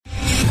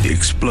The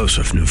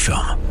explosive new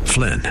film,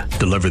 Flynn,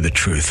 deliver the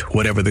truth,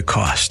 whatever the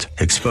cost,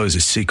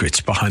 exposes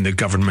secrets behind the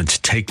government's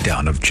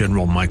takedown of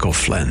General Michael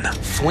Flynn.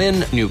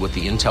 Flynn knew what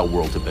the intel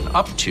world had been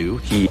up to.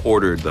 He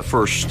ordered the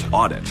first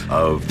audit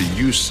of the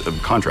use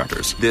of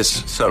contractors.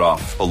 This set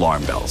off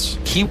alarm bells.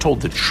 He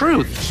told the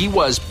truth. He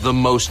was the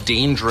most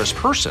dangerous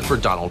person for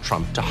Donald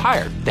Trump to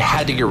hire. They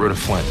had to get rid of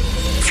Flynn.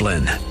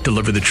 Flynn,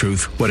 deliver the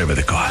truth, whatever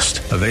the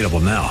cost. Available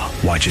now.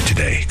 Watch it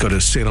today. Go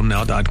to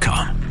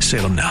salemnow.com.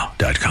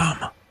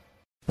 salemnow.com.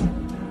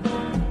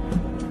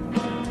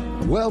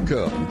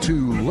 Welcome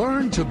to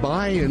Learn to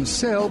Buy and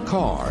Sell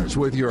Cars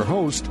with your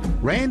host,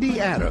 Randy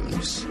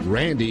Adams.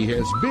 Randy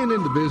has been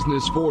in the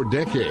business for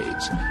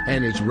decades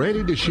and is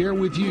ready to share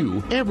with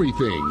you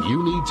everything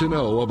you need to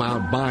know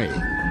about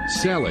buying,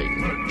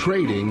 selling,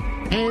 trading,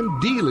 and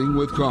dealing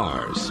with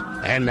cars.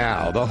 And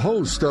now, the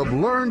host of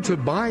Learn to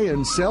Buy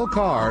and Sell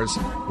Cars,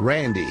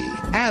 Randy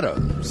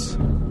Adams.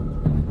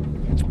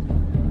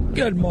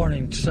 Good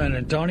morning, San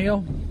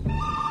Antonio.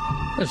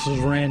 This is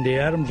Randy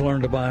Adams,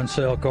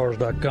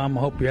 LearnToBuyAndSellCars.com.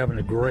 I hope you're having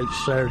a great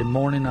Saturday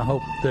morning. I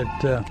hope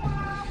that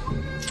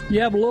you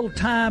have a little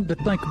time to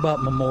think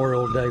about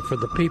Memorial Day for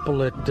the people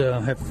that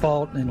have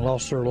fought and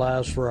lost their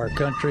lives for our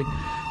country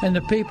and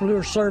the people who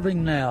are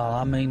serving now.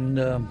 I mean,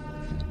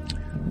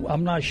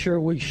 I'm not sure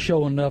we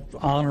show enough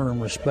honor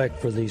and respect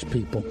for these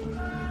people.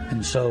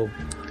 And so,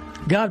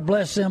 God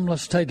bless them.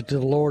 Let's take it to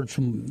the Lord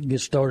and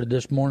get started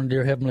this morning.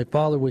 Dear Heavenly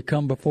Father, we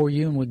come before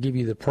you and we give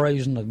you the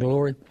praise and the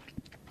glory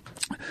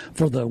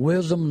for the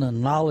wisdom and the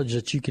knowledge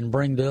that you can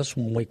bring to us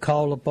when we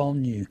call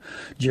upon you.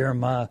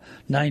 Jeremiah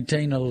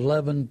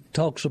 19:11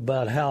 talks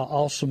about how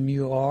awesome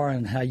you are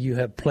and how you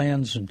have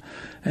plans and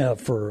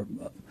for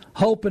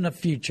hope in the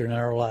future in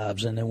our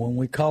lives. And then when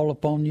we call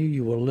upon you,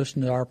 you will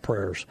listen to our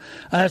prayers.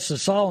 I ask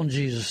this all in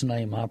Jesus'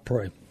 name, I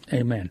pray.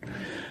 Amen.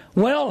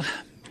 Well,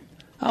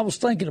 I was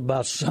thinking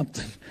about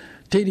something.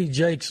 T.D.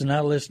 Jakes, and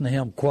I listen to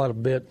him quite a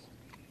bit,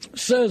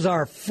 says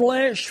our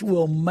flesh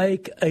will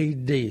make a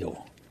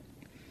deal.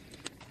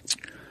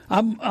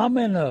 I'm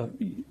in a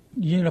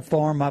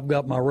uniform. I've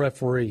got my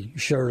referee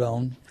shirt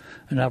on,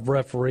 and I've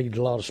refereed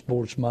a lot of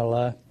sports in my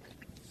life.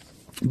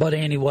 But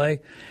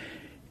anyway,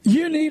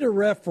 you need a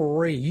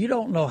referee. You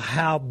don't know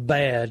how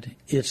bad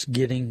it's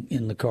getting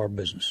in the car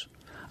business.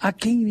 I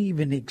can't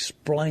even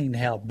explain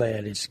how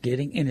bad it's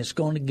getting, and it's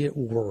going to get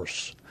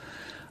worse.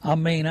 I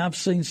mean, I've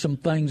seen some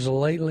things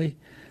lately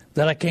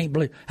that I can't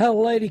believe. Had a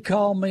lady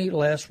call me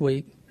last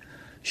week.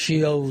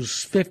 She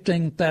owes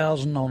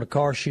 $15,000 on a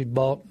car she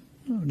bought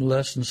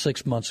less than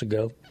 6 months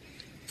ago.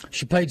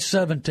 She paid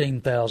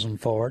 $17,000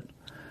 for it,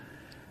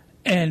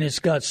 and it's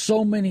got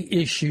so many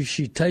issues.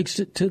 She takes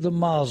it to the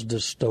Mazda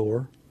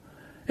store,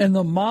 and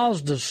the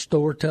Mazda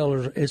store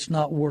tells her it's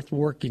not worth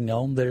working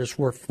on, that it's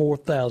worth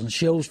 $4,000.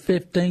 She owes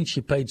 $15,000.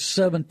 She paid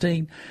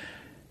 $17,000,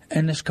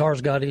 and this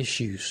car's got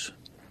issues.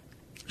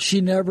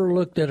 She never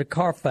looked at a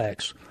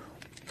Carfax.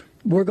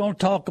 We're going to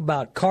talk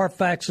about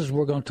Carfaxes.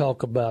 We're going to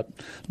talk about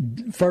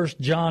 1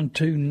 John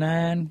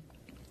 2:9.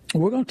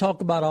 We're going to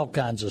talk about all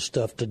kinds of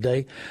stuff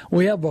today.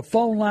 We have our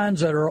phone lines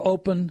that are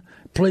open.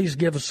 Please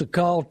give us a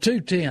call,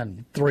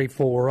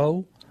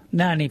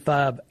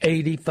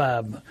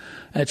 210-340-9585.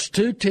 That's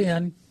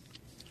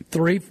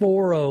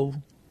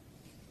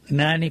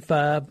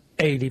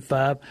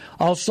 210-340-9585.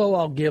 Also,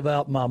 I'll give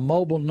out my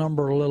mobile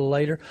number a little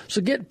later.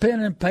 So get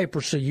pen and paper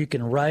so you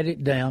can write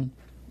it down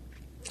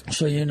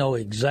so you know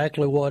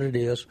exactly what it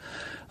is.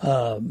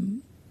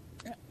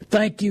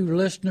 Thank you,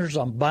 listeners.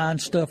 I'm buying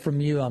stuff from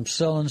you. I'm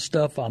selling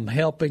stuff. I'm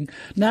helping.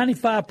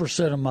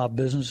 95% of my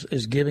business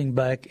is giving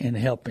back and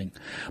helping.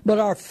 But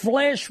our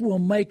flesh will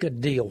make a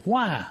deal.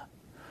 Why?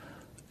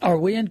 Are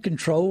we in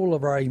control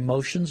of our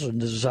emotions and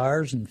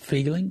desires and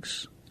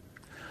feelings?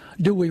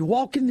 Do we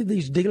walk into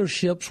these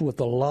dealerships with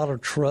a lot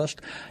of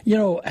trust? You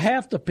know,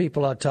 half the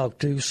people I talk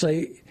to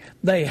say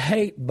they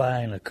hate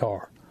buying a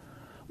car.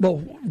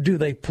 But do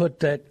they put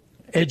that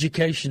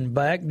education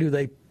back? Do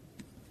they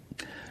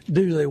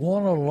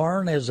want to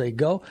learn as they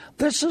go?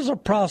 This is a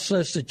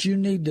process that you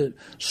need to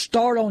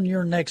start on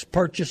your next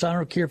purchase. I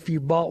don't care if you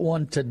bought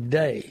one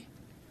today.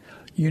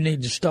 You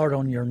need to start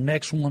on your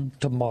next one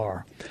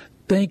tomorrow.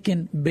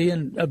 Thinking,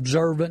 being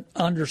observant,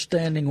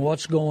 understanding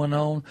what's going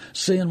on,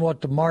 seeing what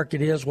the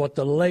market is, what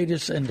the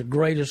latest and the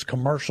greatest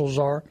commercials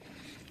are.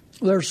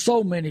 There's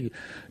so many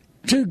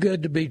too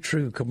good to be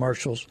true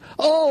commercials.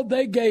 Oh,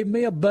 they gave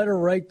me a better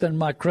rate than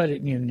my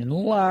credit union.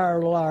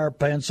 Liar, liar,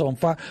 pants on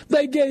fire.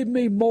 They gave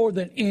me more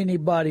than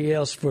anybody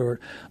else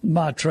for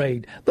my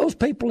trade. Those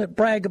people that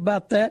brag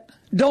about that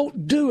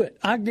don't do it.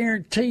 I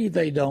guarantee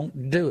they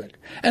don't do it.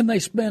 And they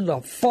spend a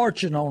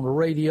fortune on the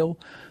radio.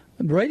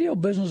 The radio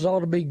business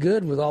ought to be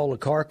good with all the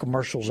car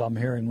commercials I'm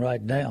hearing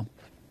right now.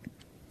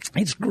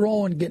 It's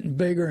growing, getting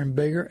bigger and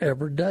bigger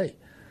every day,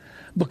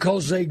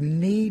 because they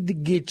need to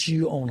get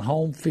you on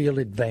home field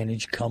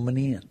advantage coming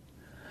in.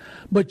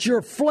 But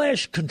your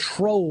flesh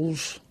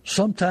controls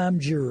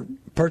sometimes your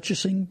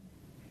purchasing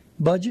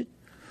budget,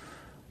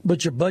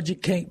 but your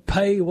budget can't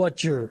pay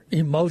what your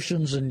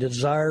emotions and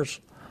desires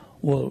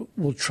will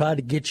try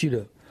to get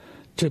you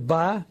to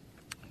buy.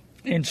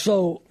 And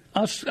so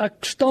I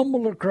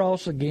stumbled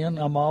across again.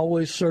 I'm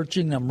always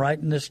searching. I'm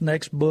writing this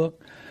next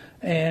book.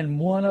 And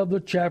one of the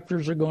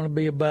chapters are going to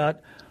be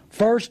about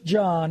 1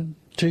 John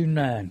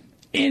 2:9.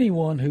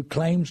 Anyone who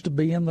claims to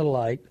be in the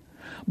light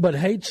but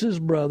hates his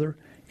brother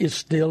is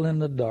still in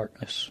the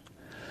darkness.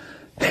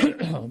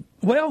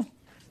 Well,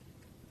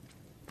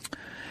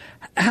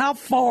 how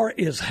far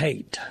is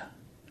hate?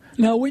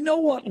 Now, we know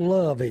what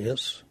love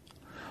is.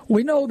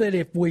 We know that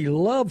if we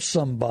love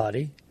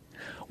somebody,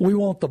 we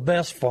want the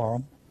best for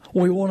them.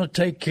 We want to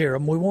take care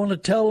of them. We want to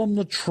tell them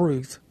the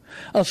truth,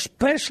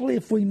 especially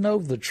if we know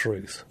the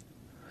truth.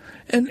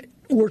 And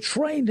we're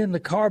trained in the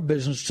car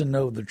business to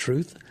know the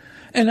truth.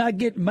 And I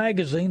get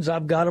magazines,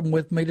 I've got them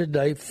with me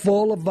today,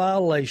 full of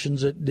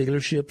violations that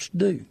dealerships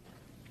do.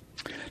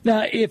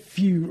 Now, if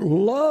you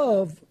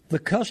love the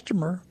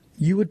customer,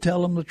 you would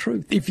tell them the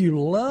truth. If you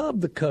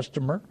love the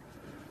customer,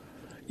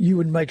 you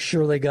would make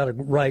sure they got a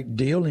right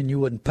deal, and you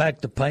wouldn't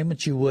pack the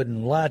payments, you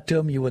wouldn't lie to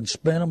them, you wouldn't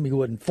spend them, you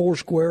wouldn't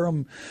foursquare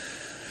them.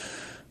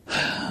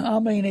 I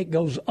mean, it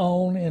goes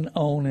on and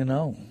on and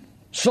on.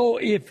 So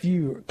if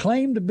you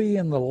claim to be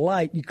in the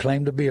light, you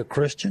claim to be a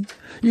Christian.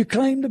 You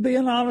claim to be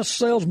an honest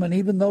salesman,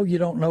 even though you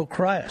don't know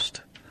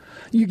Christ.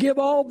 You give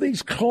all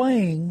these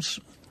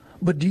claims,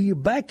 but do you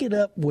back it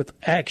up with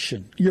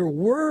action? Your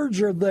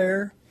words are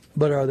there,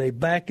 but are they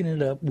backing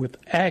it up with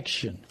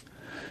action?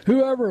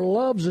 Whoever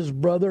loves his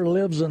brother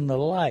lives in the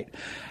light.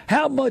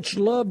 How much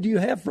love do you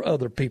have for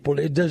other people?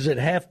 Does it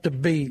have to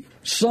be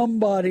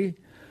somebody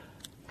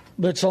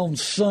that's on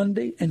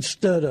Sunday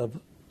instead of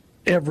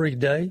every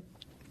day?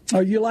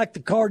 Are you like the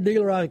car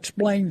dealer I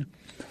explained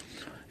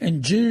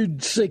in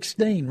Jude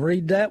 16?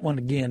 Read that one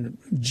again.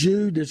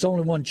 Jude, it's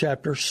only one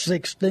chapter,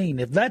 16.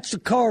 If that's the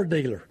car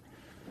dealer.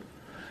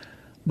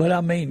 But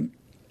I mean,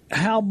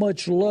 how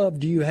much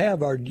love do you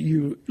have? Or do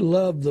you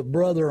love the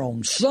brother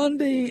on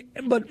Sunday,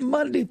 but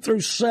Monday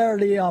through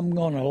Saturday, I'm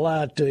going to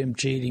lie to him,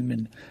 cheat him,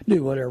 and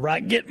do whatever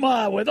I get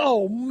my with.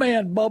 Oh,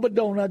 man, Bubba,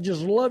 don't I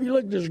just love you?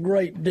 Look at this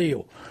great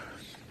deal.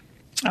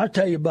 I'll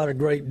tell you about a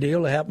great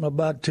deal that happened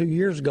about 2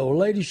 years ago. A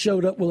lady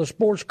showed up with a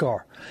sports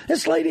car.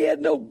 This lady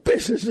had no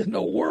business in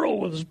the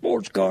world with a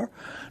sports car.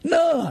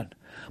 None.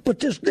 But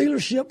this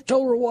dealership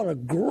told her what a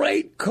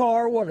great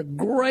car, what a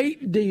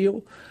great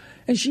deal,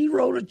 and she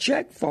wrote a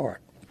check for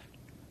it.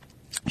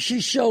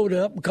 She showed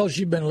up because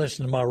she'd been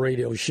listening to my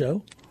radio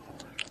show.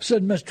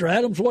 Said, Mr.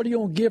 Adams, what are you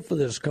going to give for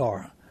this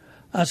car?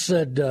 I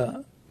said,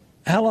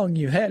 how long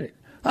you had it?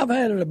 I've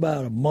had it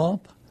about a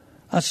month.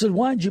 I said,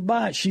 why'd you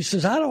buy it? She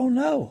says, I don't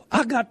know.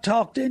 I got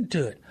talked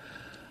into it.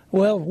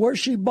 Well, where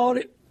she bought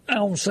it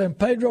on San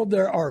Pedro,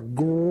 there are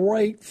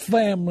great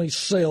family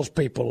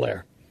salespeople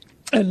there.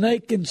 And they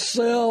can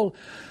sell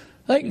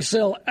ice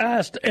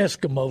to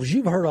Eskimos.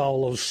 You've heard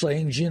all those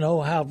sayings, you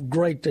know, how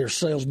great their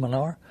salesmen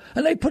are.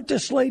 And they put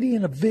this lady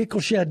in a vehicle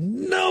she had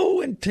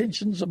no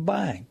intentions of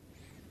buying.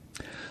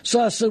 So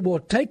I said, well,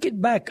 take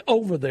it back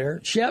over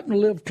there. She happened to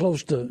live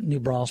close to New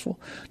Braunfels.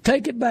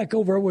 Take it back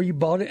over where you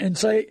bought it and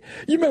say,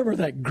 you remember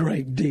that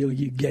great deal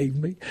you gave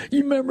me?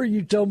 You remember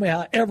you told me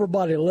how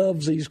everybody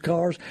loves these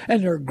cars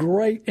and they're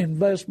great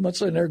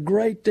investments and they're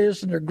great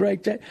this and they're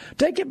great that.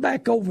 Take it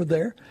back over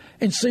there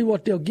and see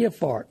what they'll give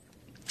for it.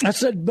 I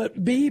said,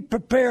 but be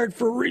prepared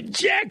for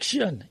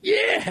rejection.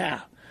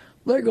 Yeah.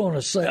 They're going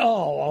to say,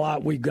 oh,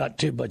 well, we've got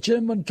too much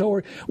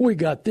inventory. We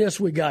got this,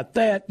 we got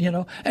that, you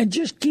know. And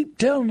just keep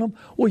telling them,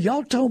 well,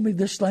 y'all told me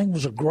this thing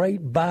was a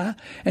great buy,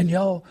 and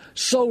y'all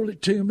sold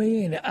it to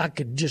me, and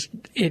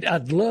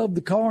I'd love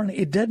the car, and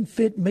it doesn't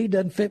fit me,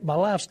 doesn't fit my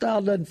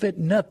lifestyle, doesn't fit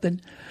nothing.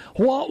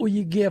 What will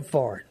you give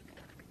for it?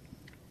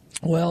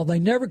 Well, they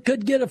never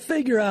could get a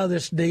figure out of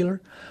this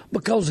dealer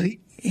because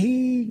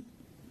he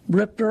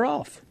ripped her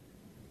off.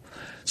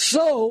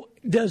 So,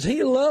 does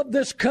he love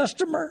this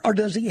customer or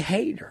does he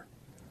hate her?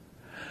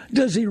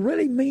 Does he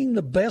really mean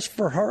the best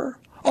for her,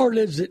 or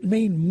does it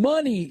mean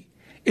money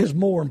is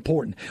more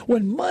important?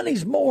 When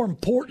money's more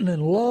important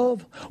than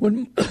love,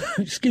 when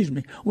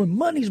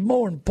money's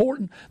more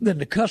important than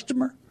the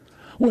customer,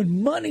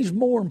 when money's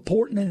more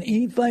important than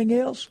anything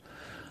else,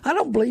 I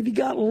don't believe you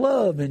got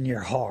love in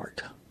your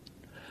heart.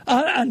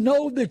 I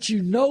know that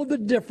you know the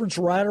difference,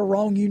 right or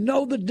wrong. You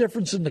know the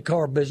difference in the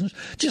car business,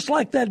 just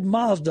like that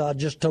Mazda I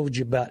just told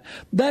you about.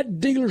 That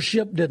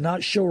dealership did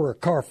not show her a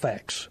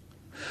Carfax,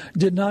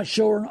 did not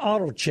show her an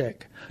auto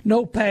check,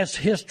 no past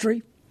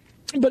history.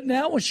 But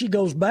now when she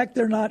goes back,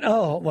 they're not,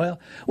 oh, well,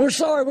 we're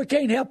sorry, we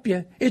can't help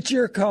you. It's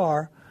your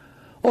car.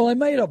 Well, they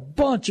made a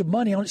bunch of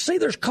money on it. See,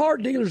 there's car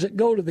dealers that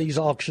go to these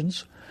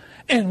auctions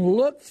and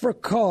look for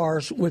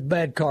cars with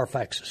bad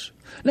Carfaxes.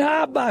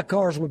 Now, I buy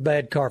cars with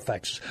bad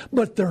Carfaxes,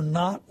 but they're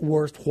not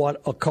worth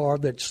what a car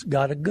that's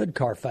got a good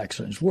Carfax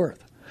is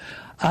worth.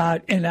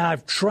 And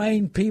I've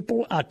trained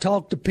people. I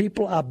talk to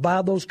people. I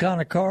buy those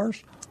kind of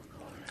cars,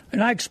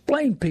 and I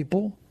explain to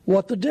people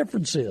what the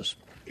difference is.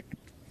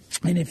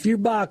 And if you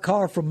buy a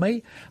car from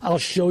me, I'll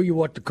show you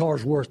what the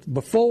car's worth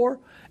before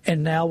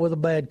and now with a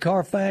bad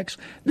Carfax.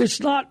 It's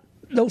not;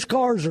 those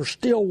cars are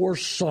still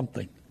worth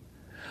something.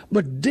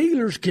 But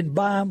dealers can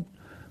buy them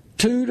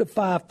 $2,000 to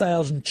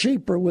 $5,000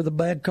 cheaper with a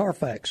bad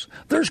Carfax.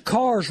 There's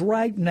cars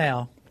right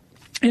now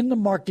in the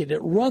market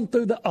that run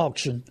through the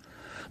auction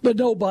that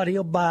nobody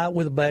will buy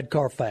with a bad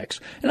Carfax.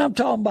 And I'm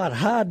talking about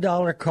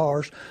high-dollar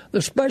cars,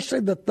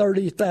 especially the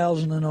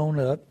 $30,000 and on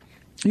up.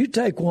 You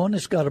take one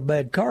that's got a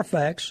bad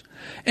Carfax,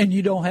 and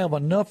you don't have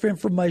enough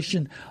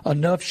information,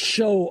 enough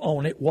show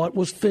on it, what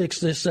was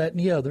fixed, this, that, and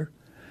the other,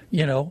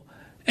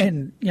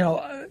 And,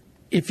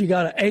 if you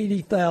got an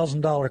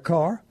 $80,000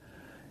 car,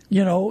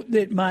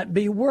 it might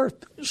be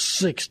worth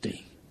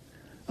 $60,000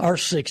 or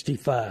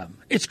 $65,000.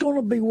 It's going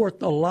to be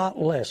worth a lot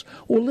less.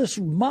 Well, this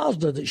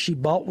Mazda that she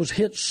bought was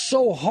hit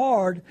so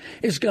hard,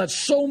 it's got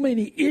so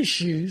many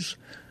issues.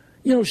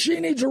 She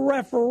needs a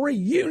referee.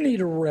 You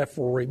need a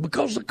referee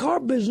because the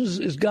car business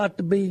has got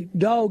to be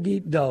dog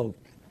eat dog.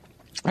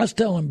 I was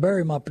telling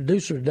Barry, my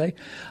producer, today,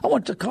 I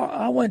went to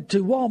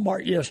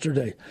Walmart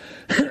yesterday,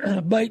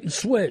 bait and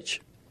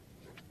switch.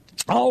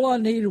 All I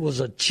needed was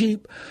a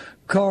cheap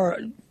car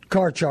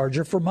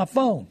charger for my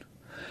phone,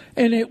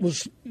 and it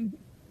was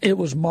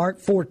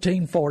marked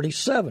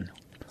 $14.47.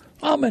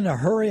 I'm in a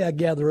hurry. I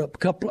gather up a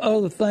couple of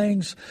other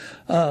things,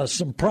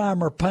 some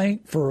primer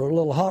paint for a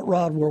little hot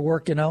rod we're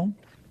working on.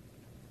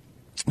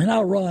 And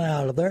I run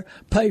out of there,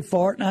 pay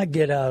for it, and I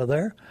get out of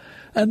there.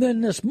 And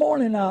then this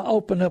morning I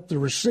opened up the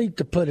receipt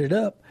to put it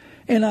up,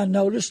 and I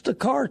noticed the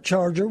car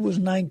charger was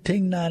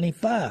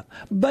 $19.95.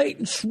 Bait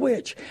and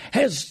switch.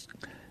 Is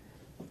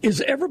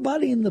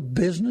everybody in the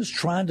business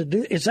trying to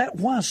do? Is that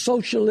why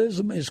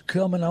socialism is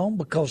coming on?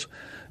 Because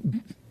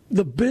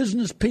the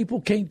business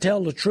people can't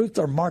tell the truth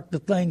or mark the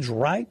things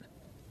right?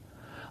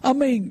 I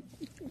mean,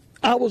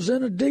 I was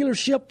in a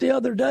dealership the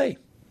other day,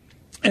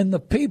 and the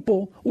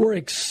people were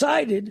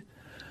excited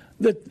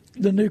that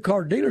the new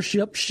car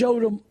dealership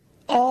showed them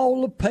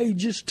all the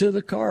pages to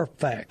the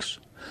Carfax.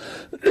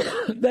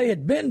 They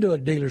had been to a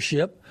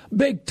dealership,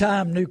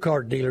 big-time new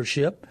car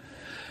dealership,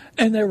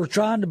 and they were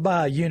trying to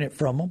buy a unit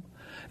from them,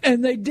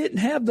 and they didn't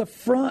have the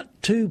front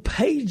 2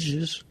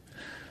 pages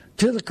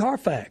to the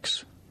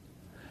Carfax.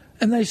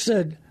 And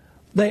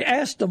they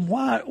asked them,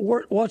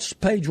 what's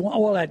page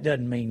 1? Well, that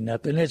doesn't mean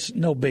nothing. It's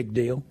no big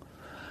deal.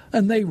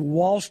 And they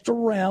waltzed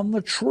around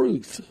the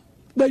truth.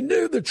 They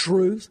knew the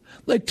truth.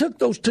 They took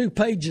those 2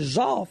 pages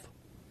off,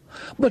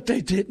 but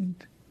they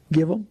didn't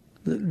give them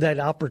that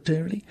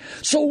opportunity.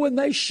 So when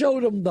they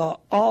showed them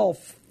all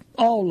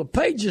the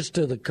pages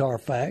to the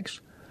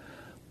Carfax,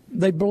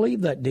 they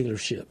believed that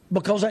dealership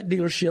because that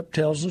dealership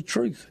tells the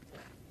truth.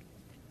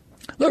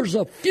 There's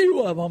a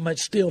few of them that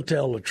still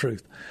tell the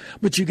truth,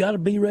 but you got to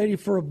be ready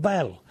for a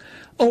battle.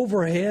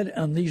 Overhead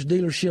on these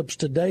dealerships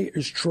today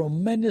is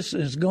tremendous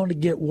and it's going to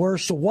get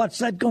worse. So what's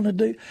that going to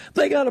do?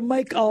 They got to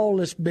make all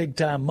this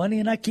big-time money,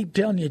 and I keep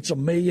telling you it's $1.5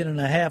 million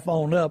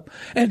on up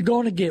and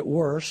going to get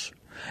worse.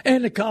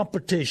 And the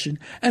competition,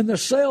 and the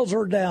sales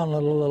are down a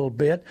little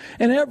bit,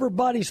 and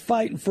everybody's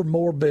fighting for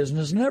more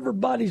business, and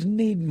everybody's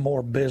needing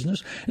more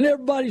business, and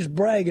everybody's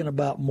bragging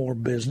about more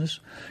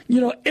business.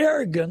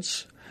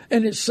 Arrogance,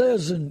 and it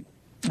says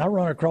I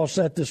run across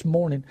that this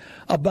morning,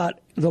 about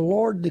the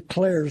Lord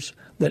declares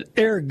that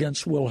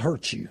arrogance will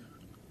hurt you.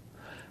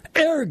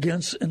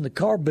 Arrogance in the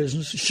car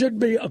business should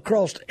be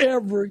across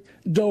every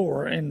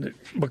door,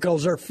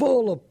 because they're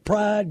full of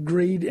pride,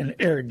 greed, and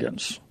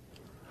arrogance.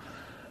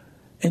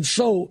 And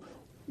so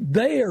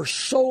they are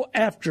so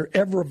after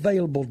every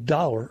available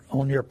dollar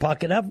on your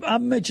pocket.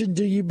 I've mentioned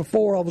to you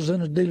before, I was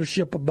in a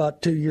dealership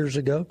about 2 years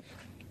ago,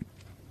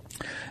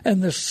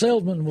 and this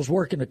salesman was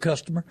working a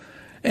customer,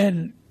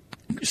 and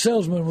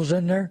salesman was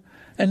in there,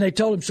 and they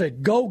told him,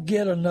 said, go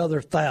get another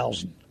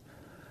 1,000.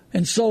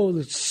 And so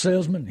the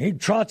salesman, he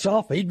trots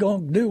off. He's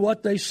going to do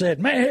what they said.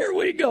 Man, here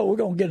we go. We're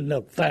going to get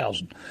another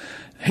 1,000.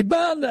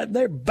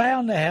 They're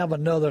bound to have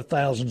another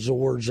thousands of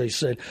words, they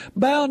said.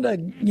 Bound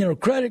to,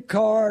 credit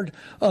card,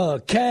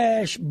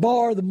 cash,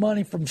 borrow the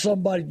money from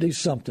somebody to do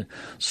something.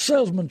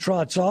 Salesman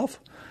trots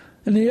off.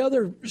 And the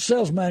other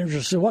sales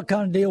manager said, what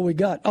kind of deal we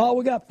got? Oh,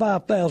 we got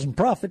 5,000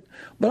 profit,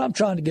 but I'm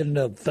trying to get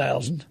another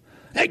 1,000.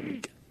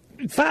 Hey,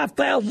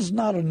 5,000 is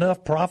not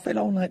enough profit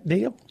on that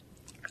deal.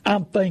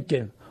 I'm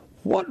thinking,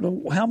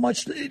 how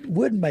much it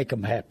would make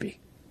them happy?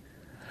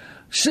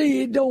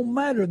 See, it don't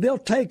matter. They'll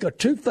take a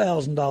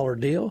 $2,000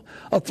 deal,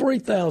 a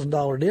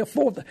 $3,000 deal,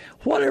 $4,000,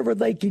 whatever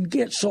they can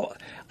get. So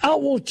I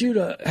want you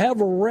to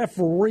have a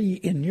referee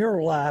in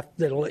your life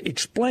that'll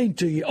explain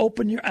to you,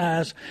 open your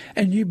eyes,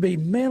 and you be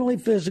mentally,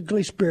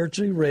 physically,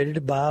 spiritually ready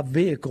to buy a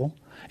vehicle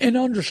and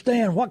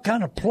understand what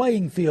kind of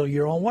playing field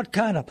you're on, what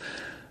kind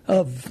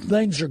of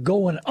things are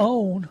going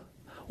on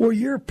where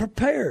you're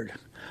prepared.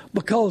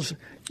 Because,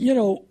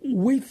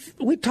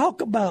 we talk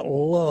about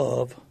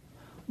love,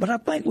 but I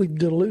think we've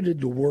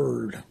diluted the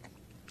word.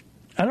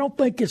 I don't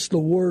think it's the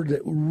word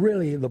that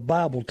really the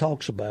Bible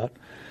talks about.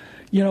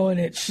 And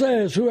it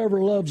says,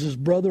 whoever loves his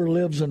brother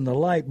lives in the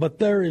light, but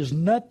there is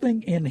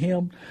nothing in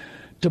him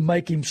to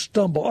make him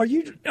stumble. Are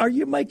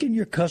you making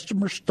your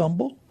customer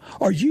stumble?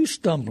 Are you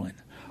stumbling?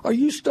 Are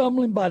you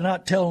stumbling by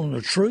not telling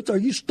the truth? Are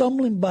you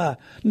stumbling by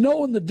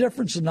knowing the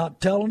difference and not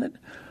telling it?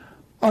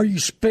 Are you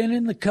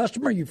spinning the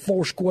customer? Are you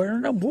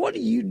four-squaring them? What are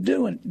you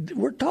doing?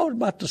 We're talking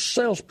about the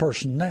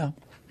salesperson now.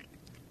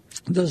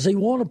 Does he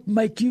want to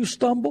make you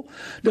stumble?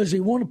 Does he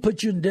want to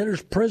put you in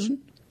debtor's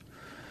prison?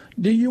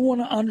 Do you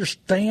want to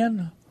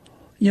understand?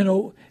 You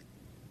know,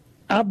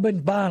 I've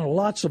been buying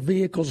lots of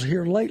vehicles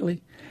here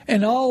lately,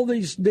 and all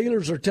these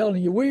dealers are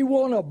telling you, we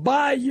want to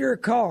buy your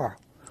car.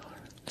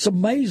 It's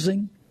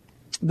amazing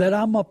that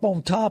I'm up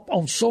on top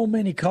on so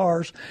many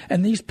cars,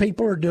 and these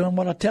people are doing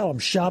what I tell them,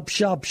 shop,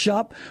 shop,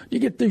 shop. You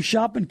get through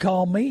shopping,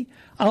 call me.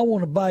 I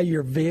want to buy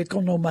your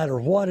vehicle no matter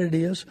what it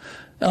is,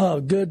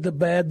 good, the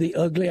bad, the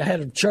ugly. I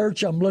had a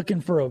church. I'm looking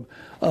for a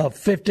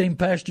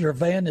 15-passenger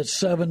van that's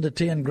 $7,000 to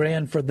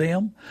 $10,000 for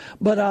them.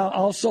 But I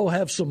also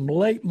have some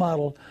late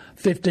model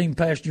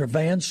 15-passenger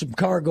vans, some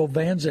cargo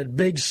vans at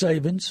big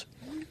savings.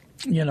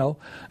 You know,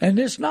 and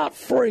it's not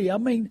free. I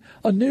mean,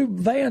 a new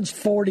van's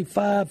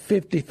 $45,000,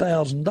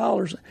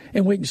 $50,000,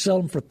 and we can sell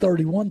them for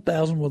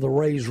 $31,000 with a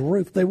raised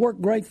roof. They work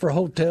great for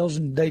hotels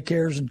and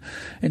daycares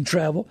and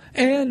travel.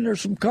 And there's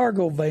some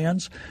cargo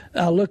vans.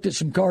 I looked at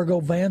some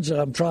cargo vans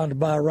that I'm trying to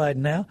buy right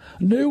now.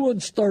 New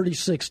one's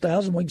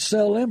 $36,000. We can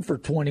sell them for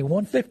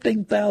 $21,000,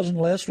 $15,000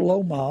 less,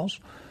 low miles.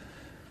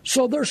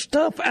 So there's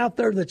stuff out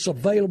there that's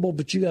available,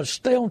 but you got to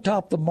stay on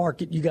top of the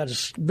market. You got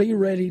to be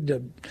ready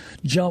to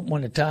jump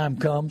when the time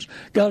comes.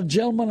 Got a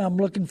gentleman I'm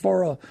looking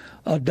for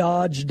a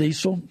Dodge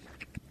diesel,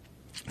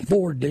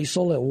 Ford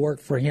diesel that will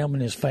work for him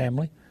and his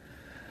family.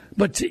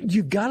 But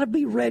you got to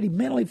be ready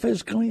mentally,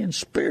 physically, and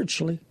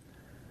spiritually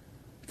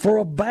for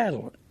a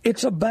battle.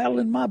 It's a battle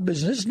in my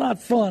business. It's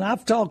not fun.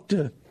 I've talked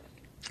to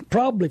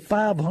probably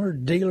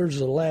 500 dealers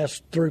the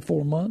last 3 or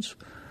 4 months,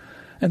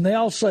 and they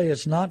all say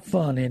it's not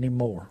fun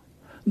anymore.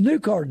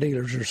 New car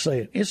dealers are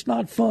saying it's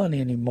not fun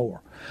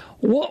anymore.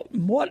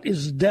 What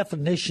is the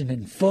definition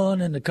in fun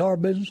in the car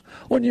business?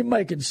 When you're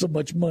making so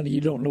much money,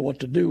 you don't know what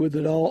to do with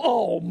it all.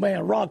 Oh,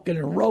 man, rocking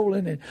and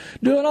rolling and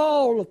doing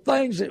all the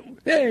things that,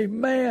 hey,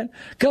 man,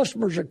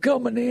 customers are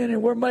coming in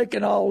and we're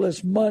making all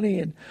this money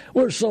and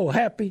we're so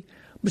happy.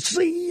 But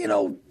see, you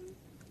know,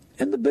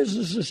 and the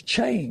business has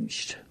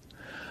changed.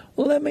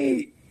 Let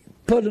me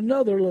put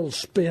another little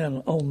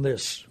spin on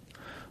this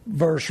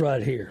verse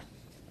right here.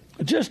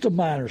 Just a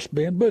minor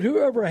spin, but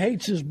whoever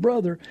hates his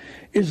brother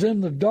is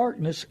in the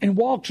darkness and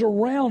walks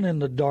around in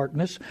the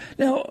darkness.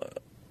 Now,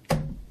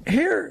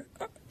 here,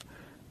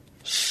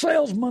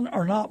 salesmen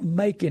are not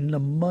making the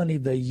money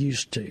they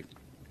used to.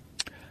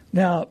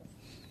 Now,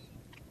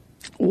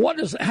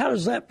 how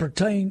does that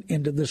pertain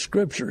into the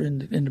scripture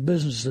in the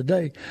business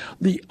today?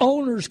 The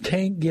owners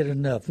can't get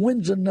enough.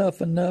 When's enough?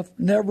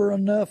 Never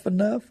enough?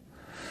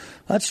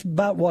 That's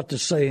about what the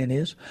saying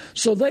is.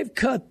 So they've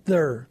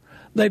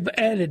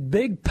added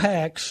big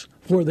packs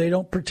where they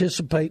don't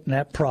participate in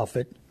that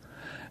profit,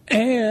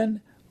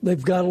 and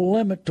they've got a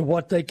limit to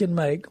what they can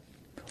make.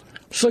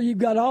 So you've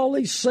got all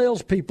these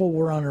salespeople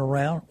running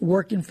around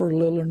working for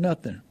little or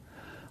nothing.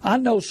 I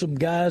know some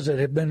guys that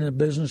have been in the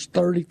business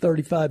 30,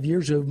 35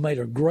 years who have made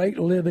a great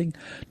living,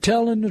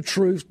 telling the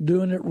truth,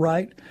 doing it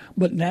right,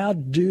 but now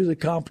due to the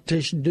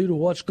competition, due to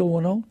what's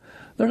going on,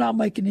 they're not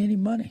making any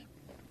money.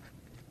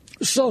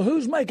 So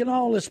who's making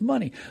all this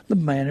money? The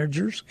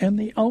managers and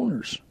the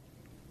owners.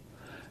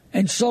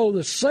 And so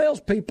the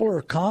salespeople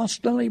are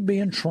constantly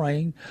being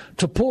trained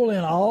to pull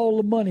in all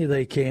the money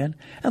they can,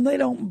 and they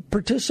don't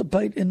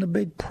participate in the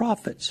big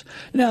profits.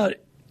 Now,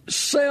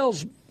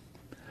 the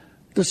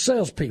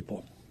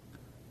salespeople,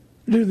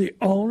 do the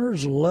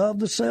owners love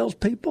the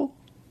salespeople?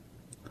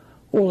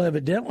 Well,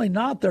 evidently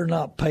not. They're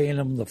not paying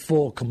them the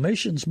full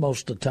commissions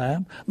most of the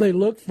time. They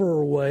look for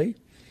a way.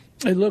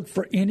 They look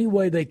for any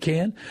way they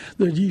can.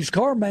 The used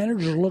car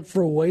managers look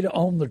for a way to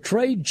own the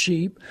trade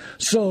cheap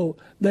so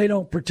they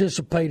don't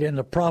participate in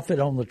the profit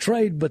on the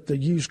trade, but the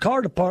used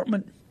car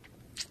department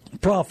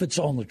profits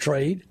on the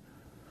trade.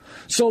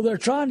 So they're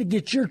trying to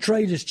get your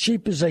trade as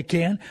cheap as they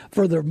can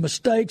for their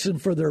mistakes and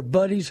for their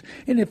buddies,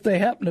 and if they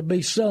happen to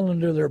be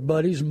selling to their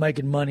buddies and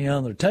making money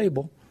on their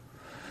table.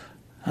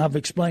 I've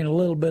explained a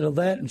little bit of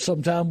that, and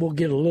sometime we'll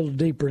get a little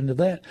deeper into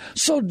that.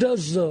 So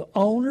does the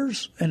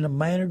owners and the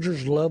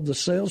managers love the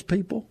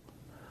salespeople?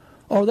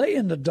 Are they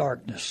in the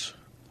darkness?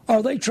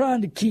 Are they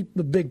trying to keep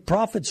the big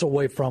profits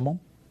away from them?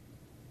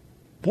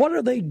 What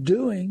are they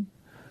doing?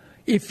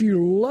 If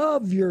you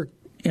love your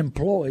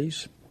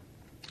employees,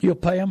 you'll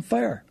pay them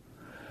fair.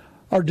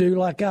 Or do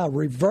like I,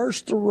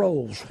 reverse the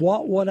roles.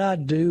 What would I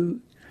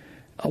do?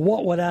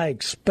 What would I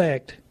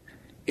expect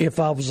if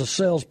I was a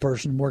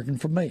salesperson working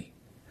for me?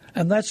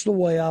 And that's the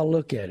way I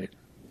look at it.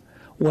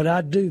 Would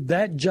I do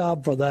that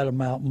job for that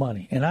amount of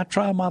money? And I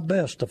try my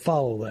best to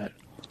follow that.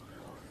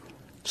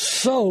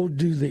 So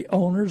do the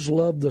owners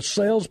love the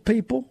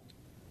salespeople?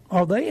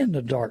 Are they in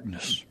the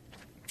darkness?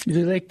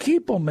 Do they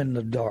keep them in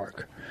the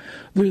dark?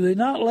 Do they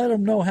not let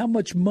them know how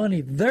much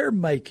money they're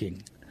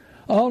making?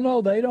 Oh,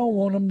 no, they don't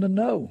want them to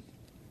know.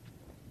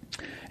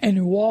 And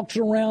he walks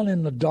around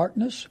in the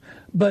darkness,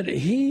 but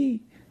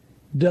he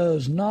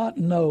does not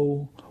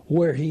know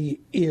where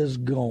he is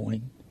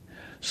going.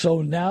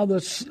 So now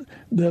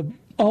the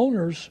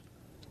owners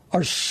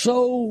are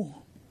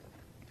so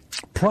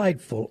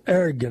prideful,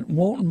 arrogant,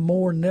 wanting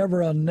more,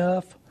 never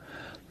enough.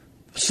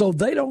 So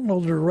they don't know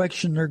the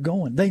direction they're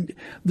going.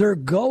 Their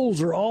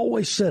goals are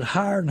always set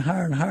higher and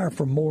higher and higher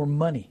for more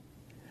money.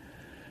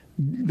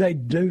 They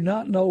do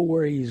not know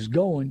where he's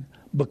going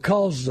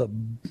because the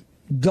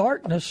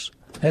darkness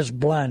has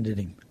blinded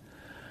him.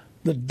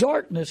 The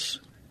darkness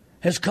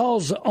has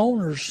caused the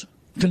owners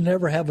to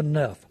never have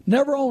enough.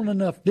 Never own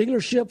enough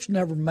dealerships,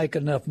 never make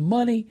enough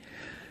money,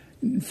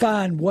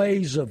 find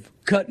ways of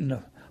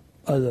cutting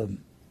the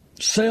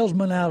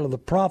salesman out of the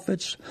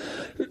profits,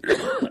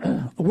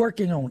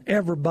 working on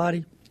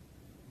everybody,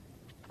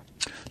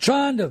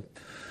 trying to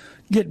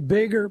get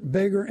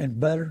bigger, and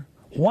better.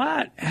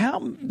 Why?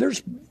 How?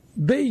 There's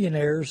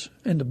billionaires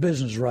in the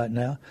business right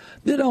now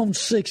that own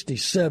 60,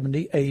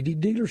 70, 80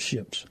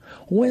 dealerships.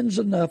 When's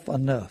enough?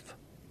 And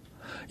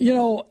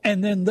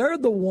then they're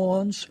the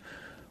ones,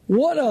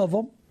 one of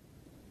them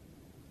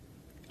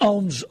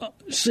owns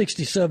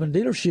 67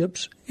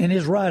 dealerships, and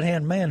his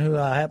right-hand man, who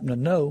I happen to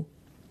know,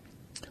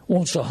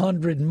 wants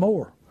 100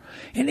 more.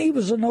 And he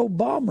was an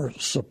Obama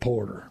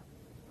supporter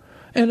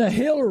and a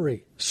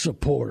Hillary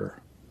supporter.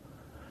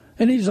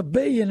 And he's a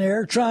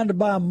billionaire trying to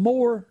buy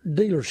more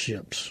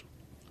dealerships.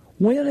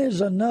 When is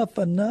enough?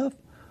 And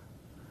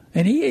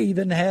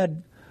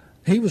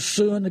he was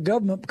suing the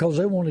government because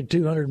they wanted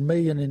 $200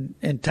 million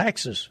in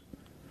taxes.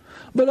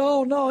 But,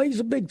 oh, no,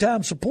 he's a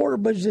big-time supporter,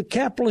 but he's a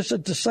capitalist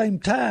at the same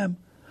time.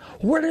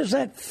 Where does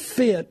that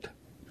fit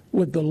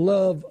with the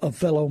love of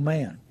fellow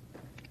man?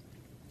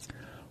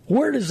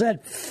 Where does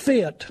that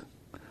fit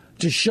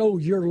to show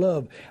your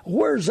love?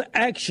 Where does the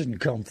action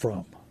come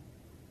from?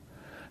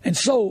 And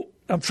so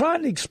I'm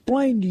trying to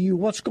explain to you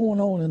what's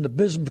going on in the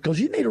business because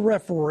you need a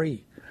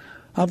referee.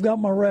 I've got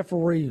my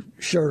referee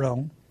shirt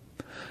on.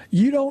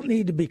 You don't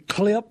need to be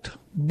clipped,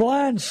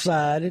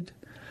 blindsided.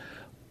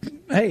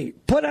 Hey,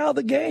 put out of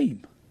the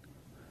game.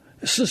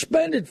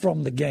 Suspended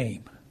from the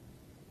game.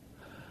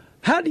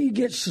 How do you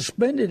get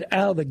suspended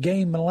out of the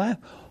game in life?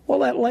 Well,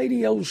 that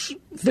lady owes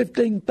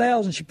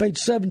 $15,000. She paid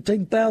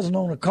 $17,000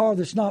 on a car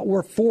that's not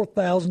worth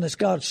 $4,000. That's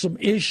got some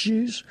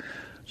issues.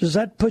 Does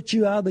that put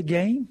you out of the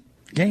game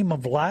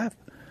of life?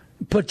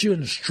 Put you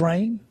in a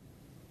strain?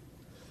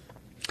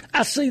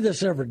 I see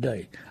this every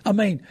day. I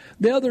mean,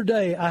 the other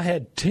day I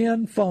had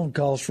 10 phone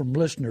calls from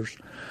listeners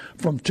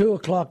from 2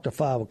 o'clock to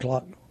 5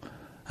 o'clock,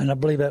 and I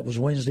believe that was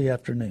Wednesday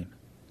afternoon.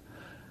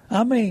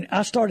 I mean,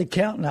 I started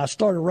counting. I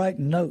started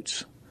writing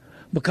notes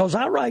because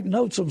I write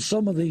notes on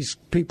some of these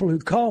people who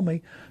call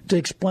me to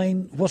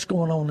explain what's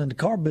going on in the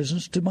car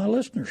business to my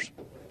listeners.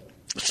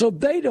 So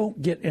they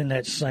don't get in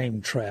that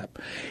same trap.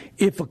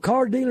 If a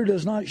car dealer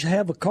does not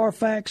have a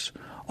Carfax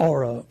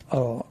or a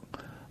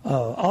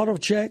auto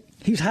check,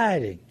 he's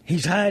hiding.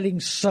 He's hiding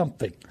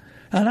something.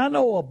 And I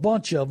know a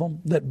bunch of them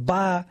that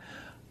buy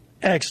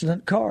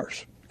accident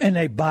cars, and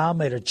they buy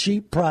them at a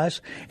cheap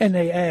price, and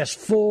they ask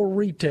full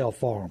retail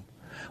for them.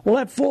 Well,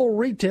 that full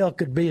retail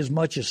could be as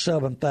much as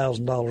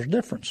 $7,000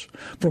 difference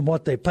from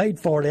what they paid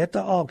for it at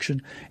the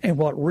auction and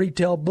what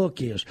retail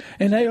book is.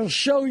 And they'll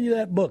show you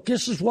that book.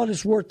 This is what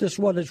it's worth, this is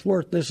what it's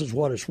worth, this is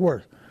what it's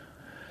worth.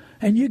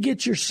 And you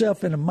get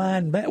yourself in a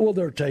mind, well,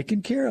 they're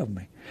taking care of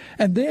me.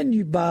 And then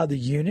you buy the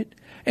unit,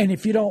 and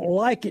if you don't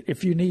like it,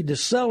 if you need to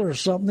sell it or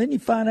something, then you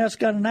find out it's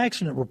got an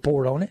accident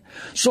report on it.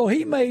 So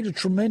he made a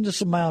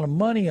tremendous amount of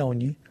money on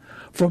you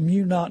from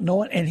you not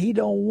knowing, and he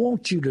don't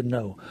want you to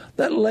know.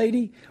 That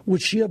lady,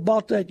 would she have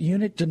bought that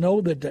unit to know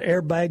that the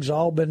airbags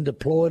all been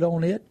deployed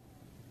on it?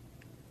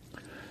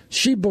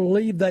 She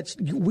believed that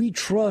we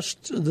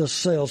trust the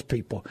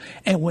salespeople.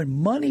 And when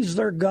money's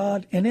their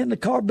God, and in the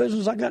car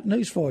business, I got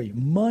news for you.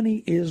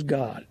 Money is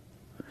God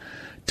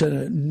to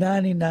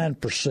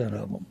 99%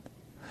 of them.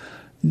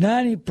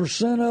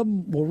 90% of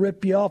them will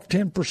rip you off.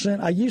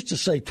 10%, I used to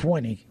say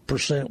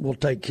 20% will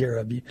take care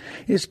of you.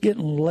 It's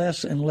getting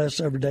less and less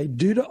every day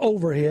due to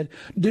overhead,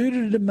 due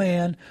to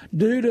demand,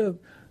 due to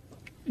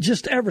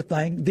just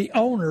everything. The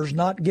owners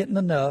not getting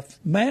enough,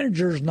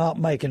 managers not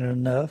making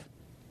enough.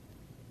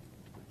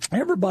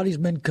 Everybody's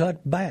been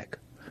cut back.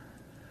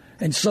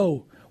 And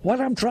so what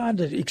I'm trying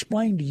to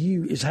explain to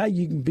you is how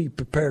you can be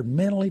prepared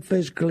mentally,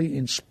 physically,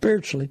 and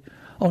spiritually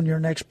on your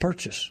next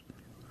purchase,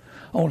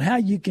 on how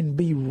you can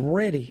be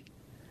ready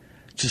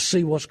to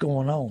see what's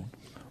going on,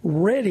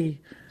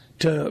 ready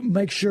to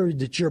make sure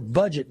that your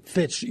budget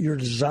fits your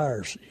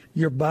desires,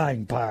 your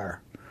buying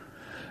power,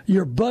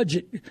 your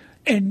budget,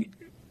 and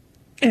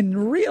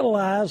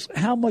realize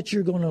how much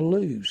you're going to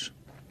lose.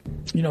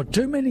 You know,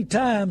 too many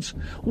times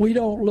we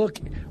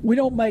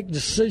don't make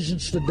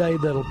decisions today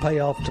that'll pay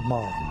off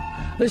tomorrow.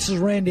 This is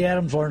Randy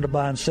Adams,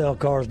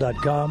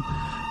 LearnToBuyAndSellCars.com.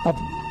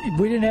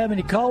 We didn't have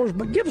any callers,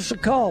 but give us a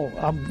call.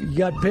 You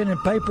got pen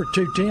and paper,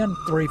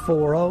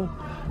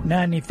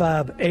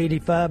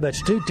 210-340-9585.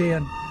 That's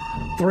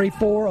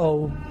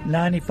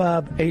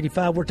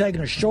 210-340-9585. We're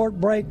taking a short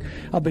break.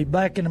 I'll be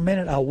back in a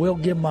minute. I will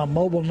give my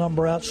mobile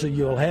number out so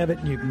you'll have it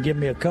and you can give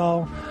me a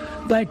call.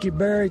 Thank you,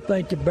 Barry.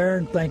 Thank you,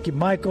 Barron. Thank you,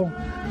 Michael.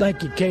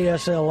 Thank you,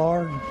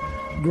 KSLR.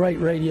 Great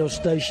radio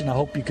station. I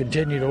hope you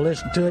continue to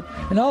listen to it.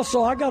 And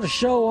also, I got a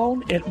show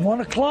on at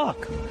 1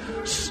 o'clock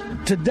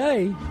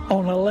today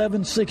on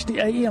 1160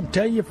 a.m.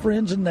 Tell your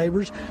friends and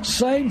neighbors.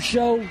 Same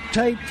show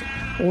taped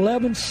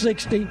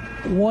 1160,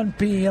 1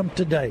 p.m.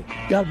 today.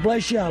 God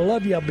bless you. I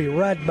love you. I'll be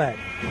right back.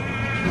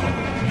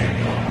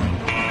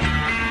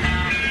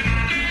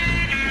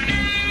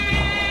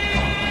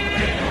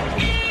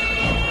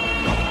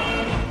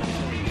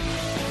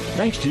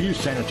 Thanks to you,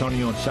 San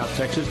Antonio and South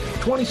Texas,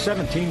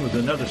 2017 was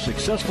another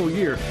successful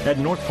year at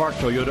North Park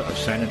Toyota of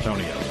San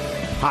Antonio.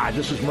 Hi,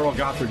 this is Merle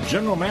Gothard,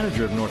 General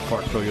Manager of North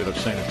Park Toyota of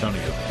San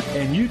Antonio.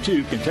 And you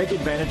too can take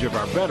advantage of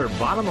our better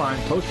bottom line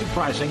posted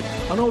pricing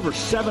on over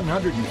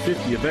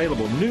 750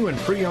 available new and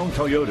pre-owned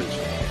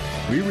Toyotas.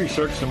 We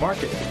research the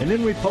market, and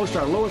then we post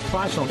our lowest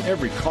price on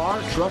every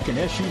car, truck, and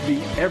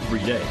SUV every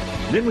day.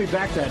 Then we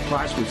back that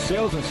price with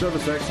sales and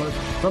service excellence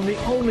from the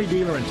only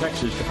dealer in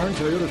Texas to earn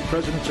Toyota's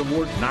President's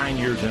Award 9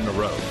 years in a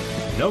row.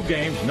 No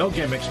games, no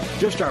gimmicks,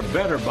 just our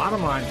better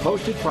bottom line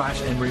posted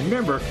price. And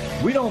remember,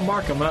 we don't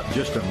mark them up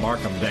just to mark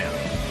them down.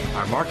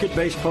 Our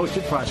market-based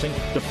posted pricing,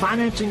 the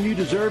financing you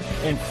deserve,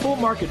 and full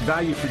market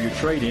value for your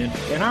trade-in,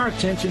 and our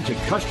attention to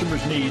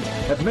customers' needs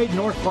have made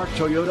North Park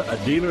Toyota a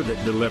dealer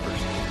that delivers.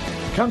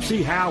 Come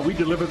see how we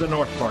deliver the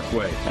North Park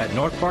way at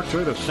North Park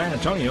Toyota of San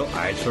Antonio,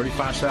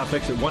 I-35 South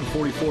exit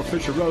 144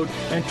 Fisher Road,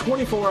 and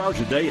 24 hours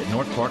a day at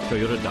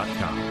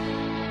northparktoyota.com.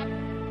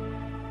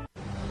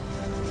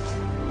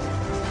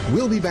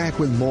 We'll be back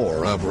with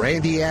more of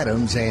Randy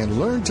Adams and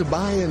Learn to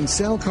Buy and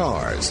Sell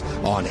Cars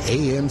on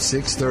AM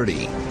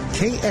 630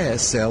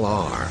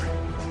 KSLR.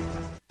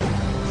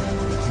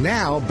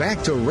 Now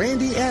back to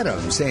Randy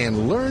Adams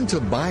and Learn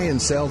to Buy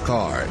and Sell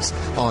Cars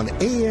on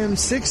AM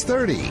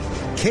 630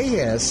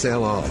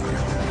 KSLR.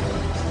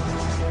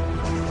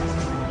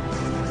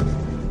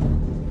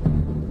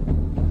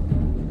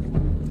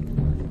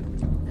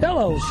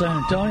 Hello, San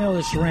Antonio.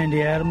 This is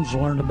Randy Adams,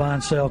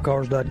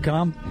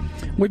 LearnToBuyAndSellCars.com.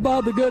 We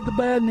buy the good, the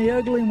bad, and the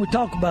ugly, and we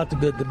talk about the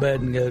good, the bad,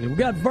 and the ugly. We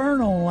got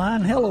Vern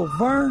online. Hello,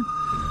 Vern.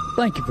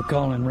 Thank you for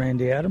calling,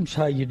 Randy Adams.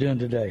 How you doing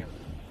today?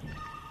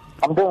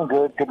 I'm doing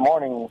good. Good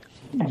morning.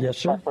 Yes,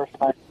 sir. My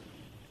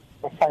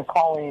first time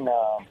calling.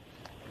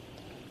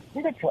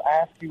 Needed to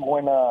ask you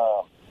when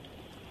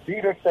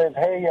Peter says,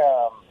 "Hey,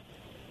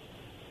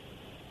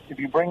 if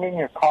you bring in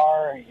your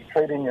car, you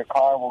trade in your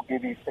car, we'll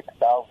give you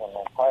 $6,000."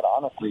 And quite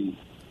honestly,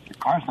 the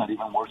car's not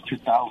even worth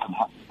 $2,000.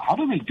 How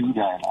do they do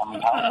that? I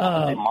mean, how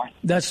do they market?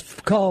 That's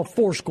called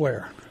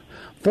Foursquare.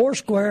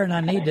 Foursquare, and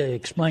I need to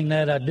explain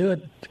that. I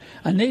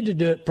need to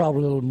do it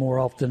probably a little more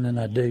often than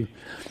I do.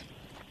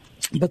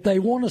 But they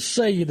want to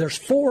say you there's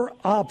 4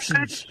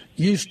 options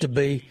used to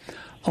be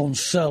on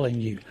selling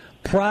you: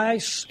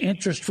 price,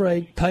 interest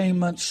rate,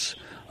 payments,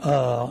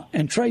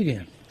 and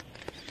trade-in.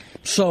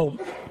 So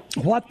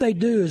what they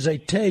do is they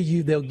tell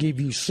you they'll give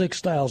you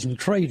 $6,000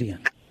 trade-in.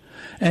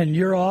 And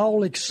you're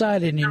all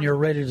excited and you're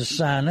ready to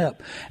sign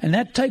up. And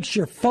that takes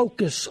your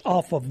focus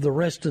off of the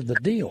rest of the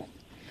deal.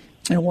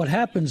 And what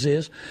happens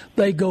is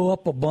they go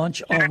up a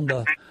bunch on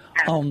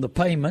the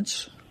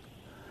payments,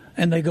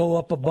 and they go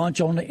up a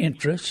bunch on the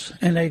interest,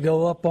 and they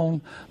go up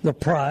on the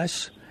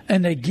price,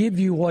 and they give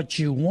you what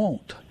you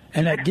want.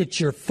 And that gets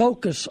your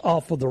focus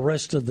off of the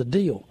rest of the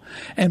deal.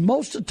 And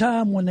most of the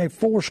time when they're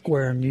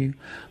Foursquaring you,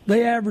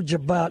 they average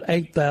about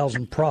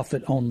 $8,000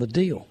 profit on the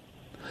deal.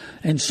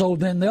 And so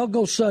then they'll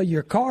go sell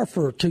your car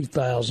for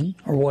 $2,000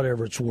 or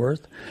whatever it's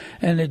worth,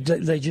 and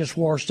they just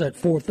wash that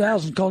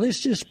 $4,000 because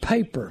it's just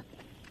paper.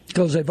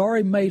 Because they've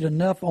already made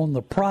enough on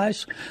the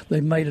price,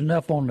 they've made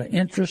enough on the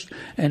interest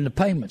and the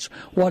payments.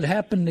 What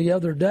happened the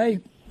other day,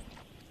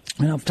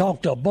 and I've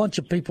talked to a bunch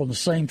of people in the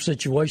same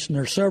situation.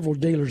 There are several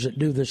dealers that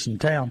do this in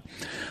town.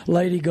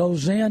 Lady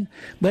goes in,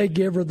 they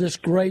give her this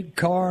great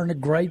car and a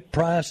great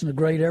price and a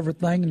great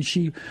everything, and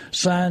she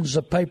signs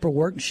the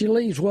paperwork and she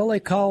leaves. Well, they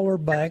call her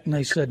back and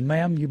they said,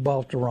 "Ma'am, you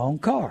bought the wrong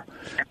car.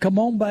 Come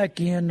on back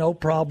in, no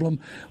problem.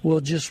 We'll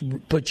just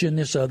put you in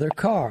this other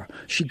car."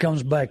 She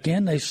comes back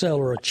in, they sell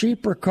her a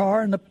cheaper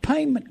car, and the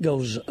payment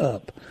goes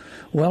up.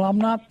 Well, I'm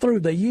not through.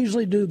 They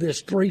usually do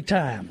this 3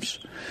 times.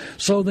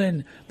 So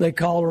then they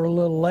call her a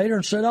little later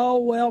and said, "Oh,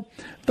 well,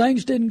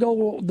 things didn't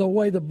go the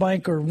way the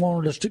banker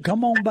wanted us to.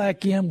 Come on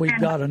back in. We've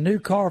got a new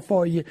car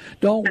for you.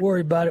 Don't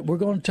worry about it. We're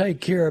going to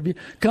take care of you."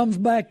 Comes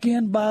back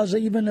in, buys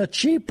even a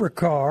cheaper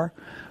car,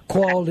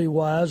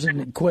 quality-wise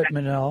and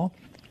equipment and all.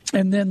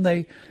 And then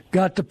they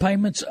got the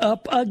payments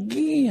up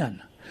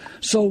again.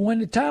 So when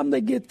the time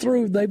they get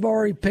through, they've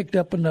already picked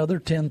up another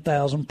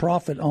 $10,000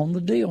 profit on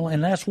the deal,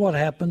 and that's what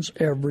happens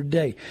every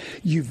day.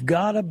 You've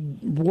got to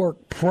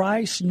work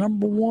price,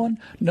 number one,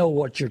 know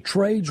what your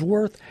trade's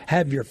worth,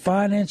 have your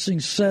financing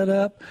set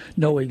up,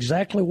 know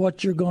exactly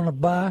what you're going to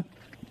buy,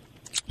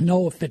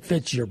 know if it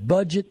fits your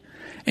budget,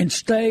 and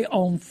stay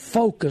on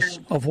focus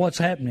of what's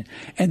happening.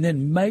 And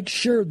then make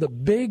sure the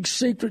big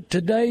secret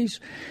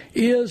today's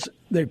is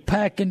they're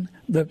packing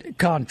the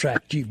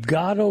contract. You've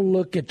got to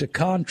look at the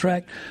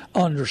contract,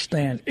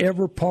 understand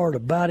every part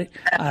about it.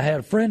 I had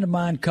a friend of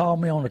mine call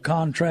me on a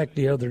contract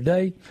the other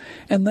day,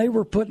 and they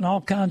were putting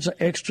all kinds of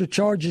extra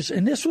charges,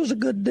 and this was a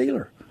good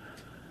dealer,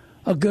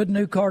 a good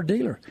new car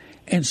dealer.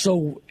 And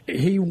so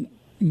he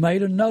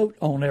made a note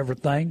on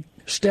everything,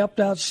 stepped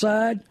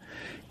outside,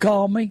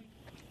 called me.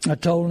 I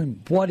told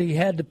him what he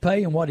had to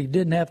pay and what he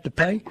didn't have to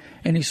pay,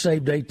 and he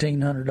saved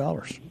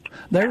 $1,800.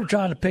 They were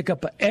trying to pick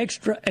up an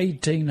extra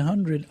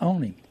 $1,800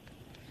 on him.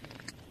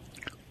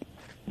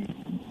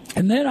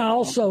 And then I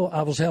was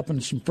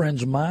helping some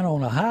friends of mine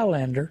on a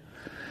Highlander,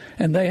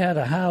 and they had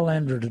a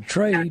Highlander to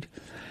trade.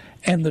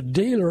 And the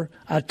dealer,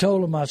 I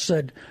told him, I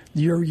said,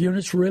 your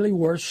unit's really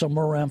worth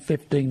somewhere around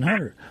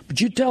 $1,500,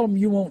 but you tell them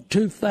you want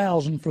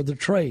 $2,000 for the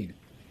trade,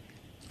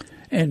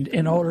 and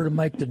in order to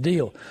make the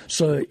deal.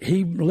 So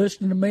he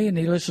listened to me, and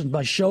he listened to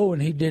my show,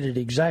 and he did it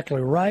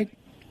exactly right,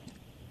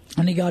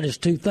 and he got his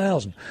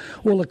 $2,000.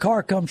 Well, the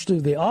car comes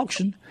through the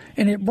auction,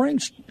 and it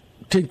brings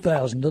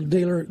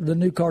 $2,000. The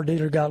new car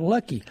dealer got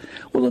lucky.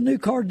 Well, the new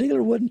car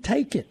dealer wouldn't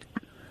take it.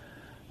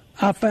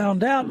 I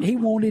found out he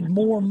wanted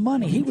more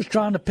money. He was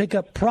trying to pick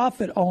up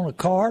profit on a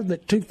car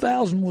that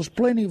 $2,000 was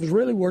plenty. It was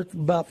really worth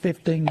about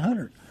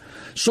 $1,500.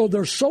 So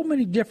there's so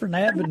many different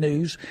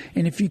avenues,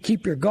 and if you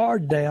keep your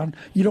guard down,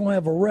 you don't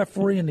have a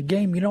referee in the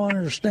game. You don't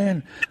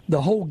understand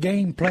the whole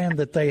game plan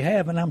that they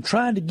have, and I'm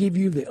trying to give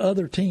you the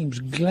other team's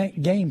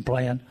game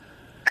plan,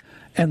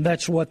 and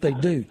that's what they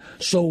do.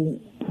 So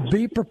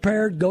be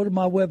prepared. Go to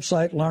my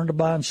website,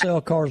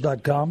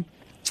 learntobuyandsellcars.com,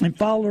 and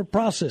follow the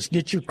process.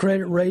 Get your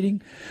credit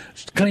rating,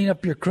 clean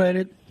up your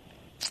credit,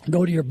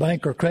 go to your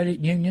bank or credit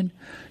union,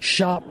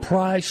 shop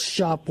price,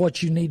 shop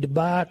what you need to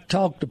buy,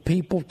 talk to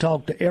people,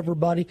 talk to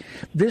everybody.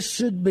 This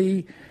should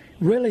be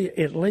really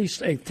at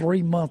least a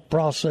 3-month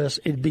process.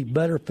 It'd be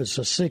better if it's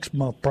a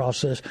 6-month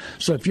process.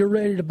 So if you're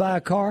ready to buy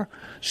a car,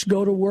 just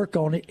go to work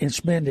on it and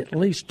spend at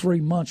least 3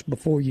 months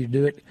before you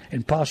do it,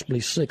 and possibly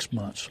 6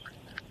 months.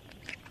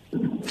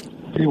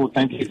 Okay, well,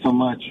 thank you so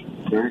much.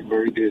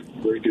 Very good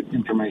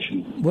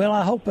information. Well,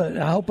 I hope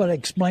I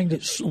explained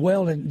it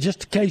well. And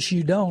just in case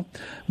you don't,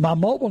 my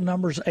mobile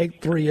number is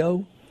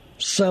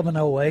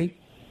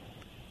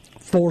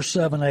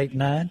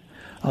 830-708-4789.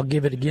 I'll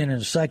give it again in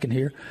a second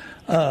here.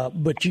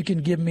 But you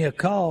can give me a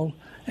call,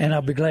 and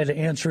I'll be glad to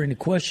answer any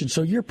questions.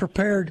 So you're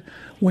prepared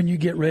when you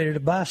get ready to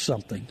buy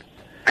something.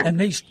 And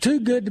these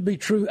too good to be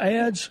true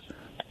ads,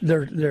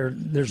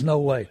 there's no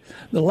way.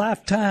 The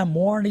lifetime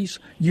warranties,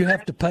 you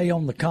have to pay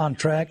on the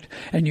contract,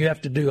 and you have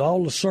to do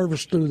all the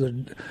service through the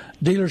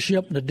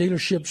dealership. The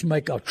dealerships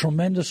make a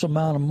tremendous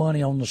amount of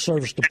money on the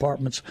service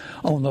departments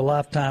on the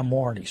lifetime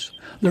warranties.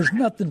 There's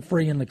nothing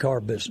free in the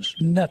car business,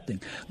 nothing.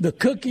 The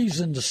cookies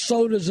and the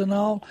sodas and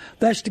all,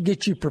 that's to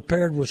get you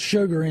prepared with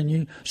sugar in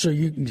you so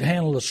you can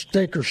handle the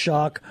sticker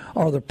shock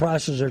or the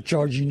prices they're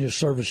charging you to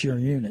service your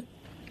unit.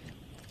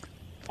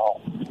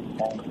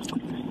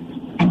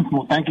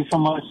 Well, thank you so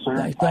much,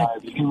 sir.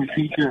 If you can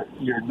repeat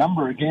your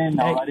number again,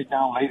 I'll write it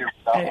down later.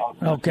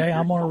 Okay,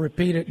 I'm going to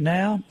repeat it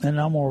now, and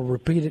I'm going to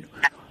repeat it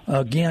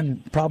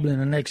again probably in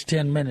the next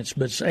 10 minutes.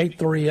 But it's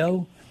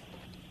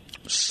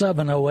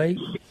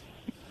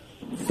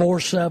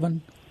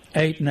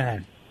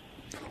 830-708-4789.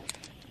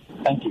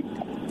 Thank you.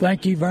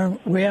 Thank you very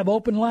much. We have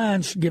open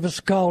lines. Give us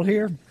a call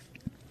here.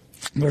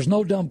 There's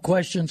no dumb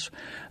questions.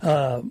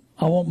 I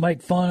won't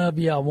make fun of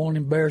you. I won't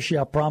embarrass you.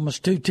 I promise.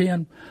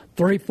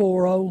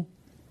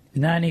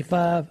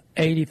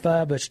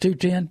 210-340-9585. That's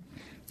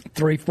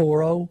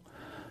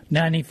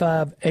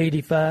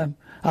 210-340-9585.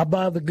 I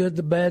buy the good,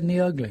 the bad, and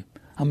the ugly.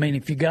 I mean,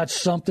 if you got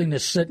something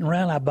that's sitting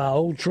around, I buy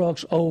old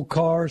trucks, old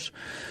cars.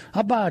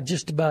 I buy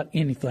just about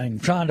anything. I'm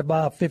trying to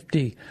buy a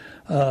 50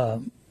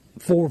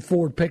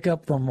 Ford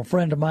pickup from a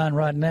friend of mine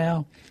right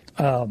now.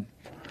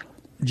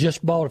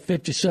 Just bought a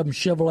 57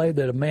 Chevrolet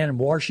that a man in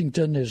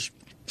Washington has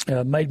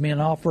made me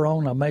an offer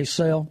on. I may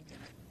sell.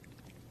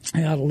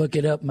 I got to look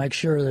it up, make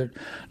sure that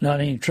not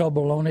any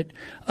trouble on it.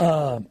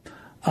 I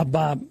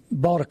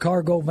bought a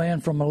cargo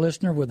van from a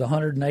listener with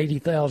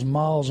 180,000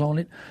 miles on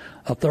it,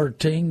 a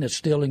 13 that's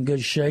still in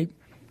good shape.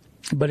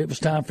 But it was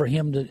time for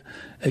him to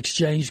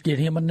exchange, get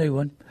him a new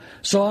one.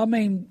 So, I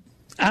mean,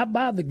 I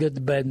buy the good,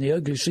 the bad, and the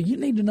ugly. So you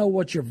need to know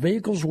what your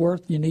vehicle's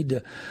worth. You need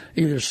to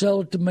either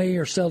sell it to me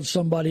or sell it to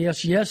somebody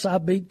else. Yes, I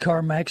beat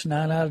CarMax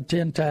 9 out of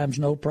 10 times,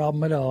 no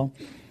problem at all.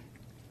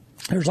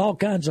 There's all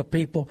kinds of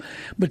people.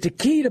 But the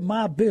key to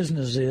my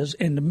business is,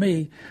 and to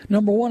me,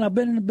 number one, I've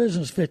been in the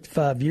business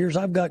 55 years.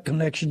 I've got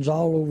connections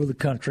all over the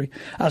country.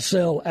 I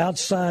sell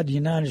outside the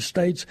United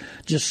States.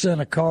 Just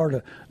sent a car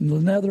to the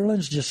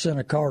Netherlands. Just sent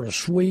a car to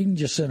Sweden.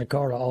 Just sent a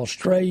car to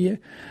Australia.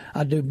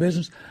 I do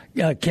business.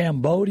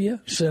 Cambodia.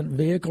 Sent a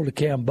vehicle to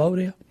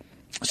Cambodia.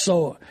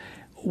 So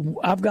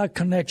I've got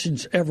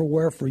connections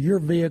everywhere for your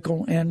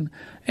vehicle and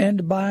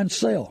to buy and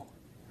sell.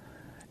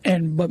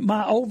 But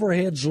my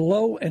overhead's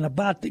low and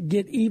about to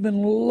get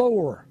even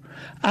lower.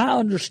 I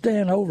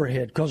understand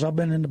overhead because I've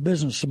been in the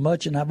business so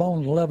much, and I've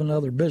owned 11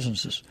 other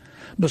businesses.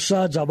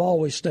 Besides, I've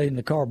always stayed in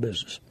the car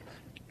business.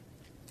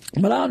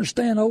 But I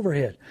understand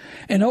overhead.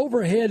 And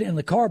overhead in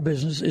the car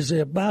business is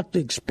about to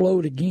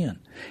explode again.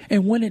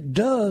 And when it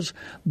does,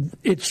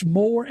 it's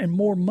more and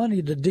more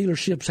money the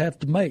dealerships have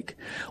to make.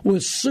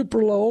 With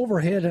super low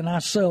overhead, and I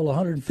sell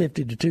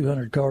 150 to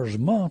 200 cars a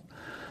month,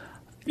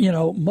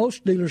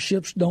 most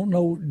dealerships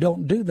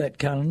don't do that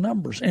kind of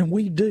numbers, and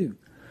we do.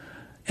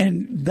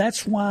 And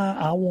that's why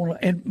I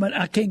want to, but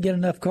I can't get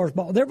enough cars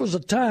bought. There was a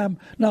time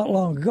not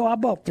long ago I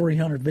bought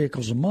 300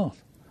 vehicles a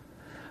month.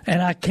 And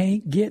I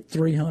can't get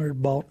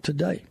 300 bought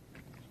today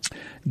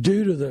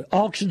due to the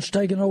auctions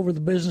taking over the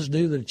business,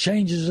 due to the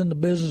changes in the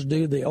business,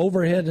 due to the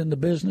overhead in the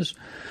business.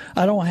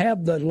 I don't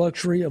have the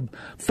luxury of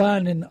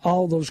finding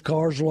all those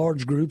cars,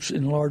 large groups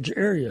in large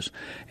areas.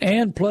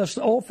 And plus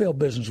the oil field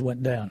business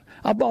went down.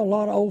 I bought a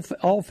lot of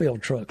oil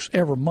field trucks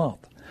every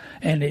month.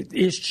 And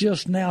it's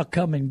just now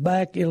coming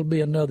back. It'll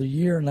be another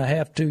year and a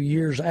half, 2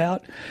 years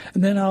out.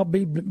 And then I'll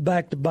be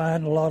back to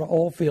buying a lot of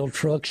oil field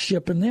trucks,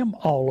 shipping them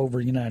all over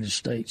the United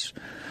States.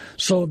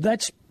 So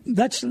that's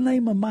the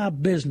name of my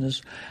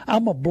business.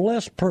 I'm a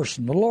blessed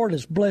person. The Lord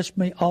has blessed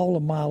me all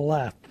of my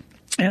life.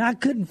 And I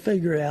couldn't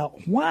figure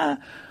out why,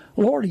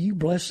 Lord, are you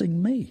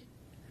blessing me?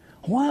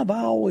 Why have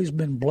I always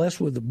been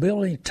blessed with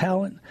ability,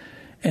 talent,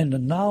 and the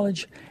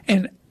knowledge?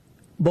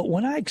 But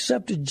when I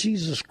accepted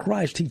Jesus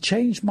Christ, he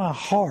changed my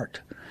heart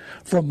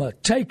from a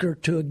taker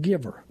to a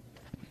giver.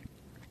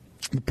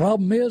 The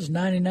problem is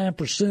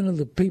 99% of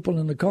the people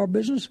in the car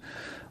business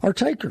are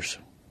takers.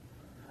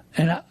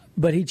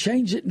 But he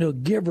changed it into a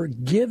giver,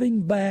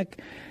 giving back,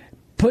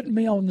 putting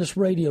me on this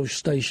radio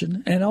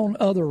station and on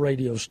other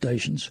radio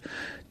stations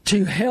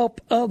to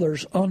help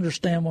others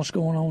understand what's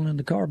going on in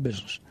the car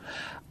business.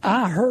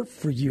 I hurt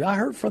for you. I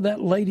hurt for that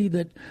lady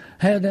that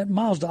had that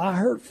Mazda. I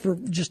hurt for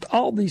just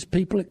all these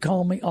people that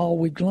call me all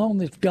week long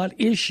that's got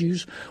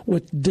issues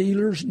with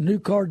dealers, new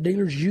car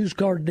dealers, used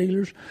car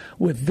dealers,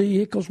 with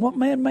vehicles. What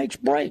man makes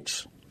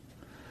brakes?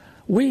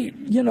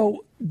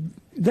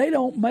 They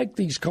don't make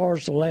these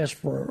cars to last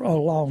for a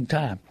long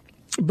time.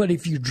 But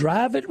if you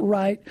drive it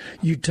right,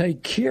 you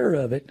take care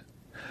of it,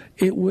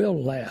 it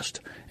will last.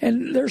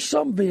 And there's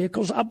some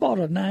vehicles. I bought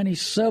a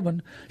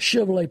 97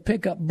 Chevrolet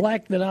pickup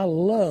black that I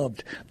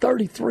loved.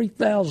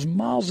 33,000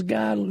 miles. A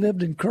guy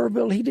lived in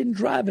Kerrville. He didn't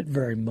drive it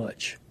very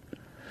much.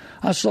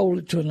 I sold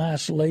it to a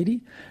nice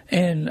lady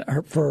and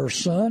for her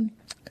son.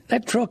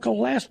 That truck will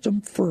last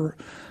them for,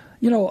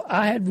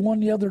 I had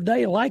one the other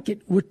day like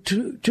it with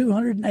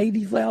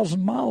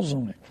 280,000 miles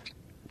on it.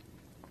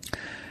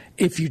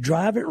 If you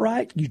drive it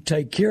right, you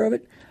take care of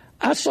it.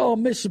 I saw a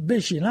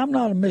Mitsubishi, and I'm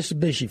not a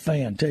Mitsubishi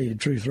fan, tell you the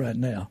truth right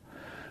now.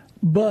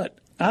 But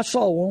I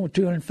saw one with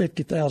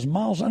 250,000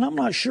 miles, and I'm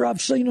not sure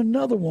I've seen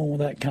another one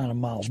with that kind of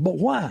miles. But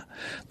why?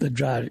 The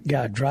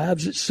guy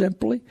drives it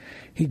simply.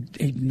 He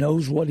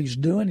knows what he's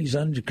doing. He's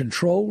under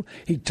control.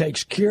 He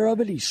takes care of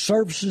it. He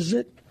services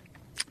it.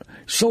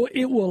 So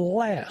it will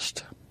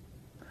last.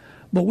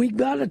 But we've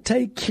got to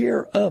take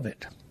care of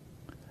it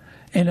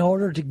in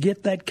order to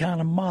get that kind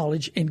of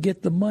mileage and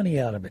get the money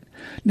out of it.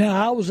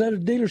 Now, I was at a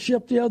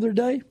dealership the other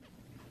day,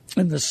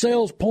 and the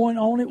sales point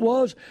on it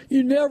was,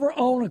 you never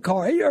own a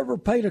car. Have you ever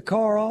paid a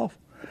car off?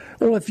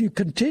 Well, if you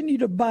continue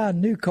to buy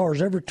new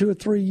cars every 2 or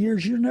 3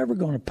 years, you're never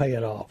going to pay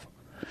it off.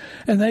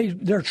 And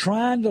they're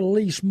trying to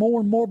lease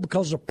more and more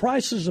because the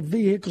prices of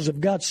vehicles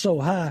have got so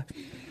high.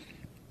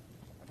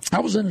 I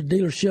was in a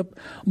dealership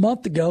a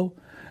month ago,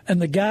 and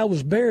the guy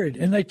was buried.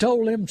 And they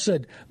told him,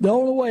 said, the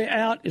only way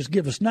out is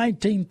give us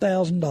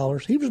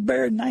 $19,000. He was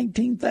buried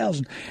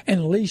 $19,000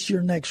 and lease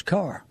your next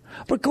car.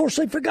 But, of course,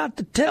 they forgot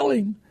to tell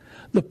him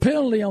the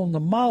penalty on the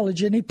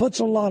mileage, and he puts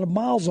a lot of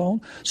miles on.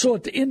 So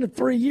at the end of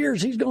 3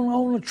 years, he's going to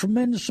own a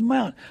tremendous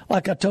amount.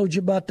 Like I told you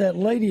about that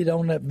lady that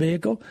owned that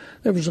vehicle,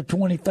 there was a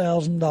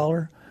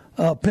 $20,000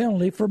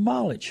 penalty for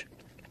mileage.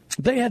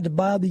 They had to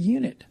buy the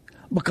unit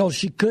because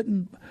she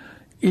couldn't.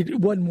 It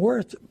wasn't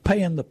worth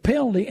paying the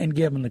penalty and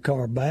giving the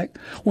car back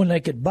when they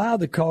could buy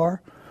the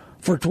car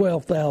for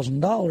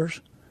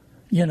 $12,000,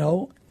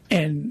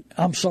 and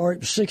I'm sorry, it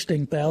was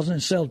 $16,000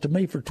 and sell it to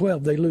me for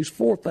 $12,000. They lose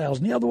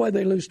 $4,000. The other way,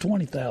 they lose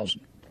 $20,000.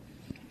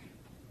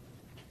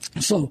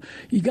 So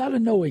you got to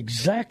know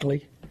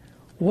exactly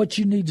what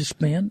you need to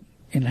spend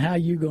and how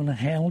you're going to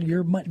handle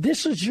your money.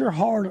 This is your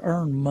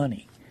hard-earned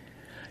money.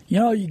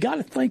 You got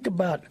to think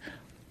about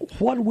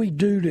what we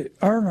do to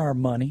earn our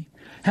money,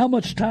 how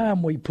much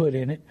time we put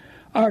in it.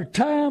 Our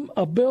time,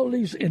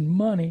 abilities, and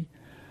money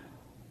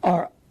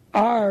aren't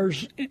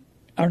ours in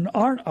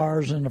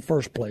the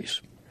first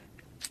place.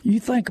 You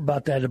think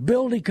about that.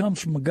 Ability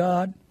comes from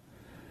God.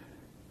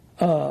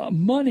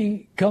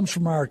 Money comes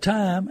from our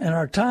time, and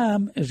our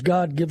time is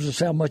God gives us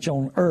how much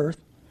on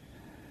earth.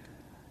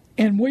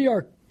 And we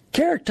are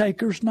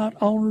caretakers, not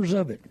owners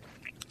of it.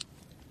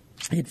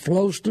 It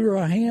flows through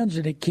our hands,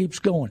 and it keeps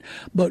going.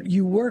 But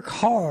you work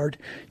hard.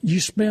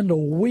 You spend a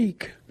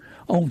week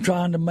on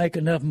trying to make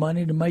enough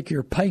money to make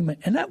your payment,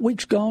 and that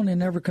week's gone and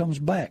never comes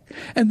back.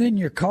 And then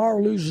your car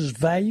loses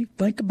value.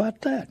 Think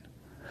about that.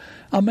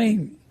 I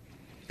mean,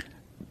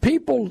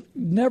 People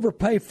never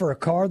pay for a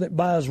car that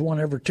buys one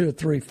every 2 or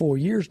 3, 4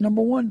 years.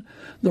 Number one,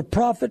 the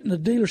profit in the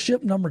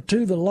dealership. Number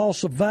two, the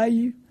loss of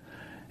value.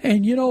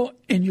 And,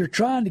 and you're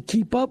trying to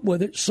keep up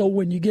with it, so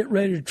when you get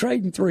ready to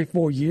trade in 3 or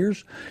 4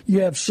 years, you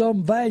have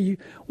some value.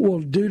 Well,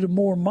 due to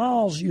more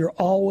miles, you're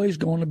always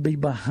going to be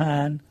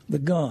behind the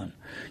gun.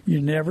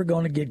 You're never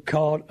going to get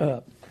caught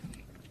up.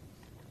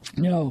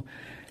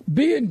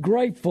 Being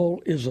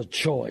grateful is a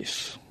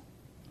choice.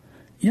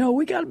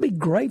 We got to be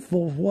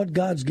grateful for what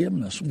God's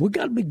given us. We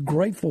got to be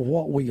grateful for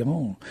what we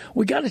own.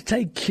 We got to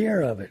take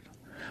care of it.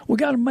 We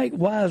got to make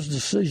wise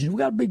decisions. We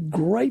got to be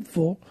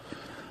grateful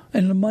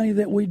in the money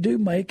that we do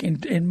make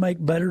and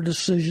make better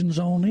decisions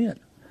on it.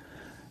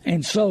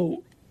 And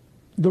so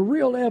the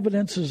real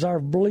evidence is our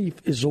belief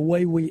is the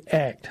way we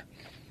act.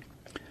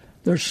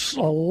 There's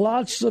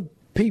lots of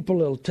people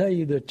that will tell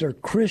you that they're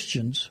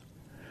Christians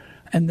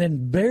and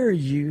then bury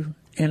you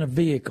in a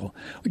vehicle.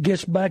 It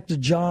gets back to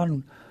 1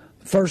 John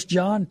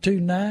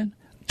 2:9,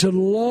 to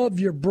love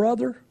your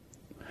brother.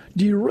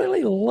 Do you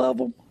really love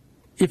them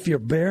if you're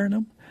burying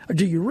them? Or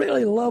do you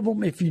really love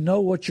them if you know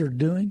what you're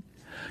doing?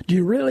 Do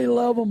you really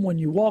love them when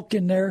you walk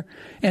in there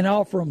and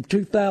offer them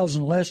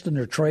 $2,000 less than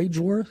their trade's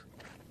worth?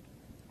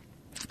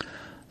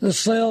 The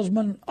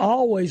salesmen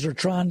always are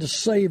trying to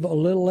save a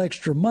little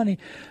extra money.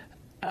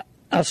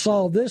 I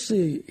saw this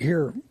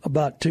here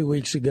about 2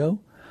 weeks ago.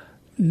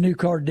 New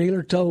car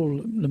dealer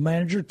told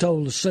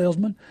the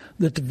salesman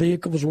that the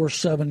vehicle was worth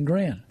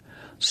 $7,000.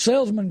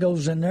 Salesman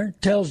goes in there,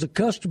 tells the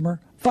customer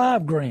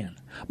 $5,000,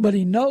 but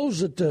he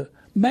knows that the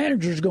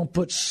manager's going to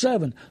put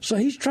 $7,000, so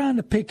he's trying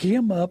to pick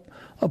him up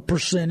a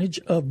percentage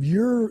of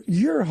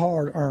your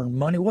hard-earned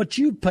money, what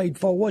you paid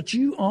for, what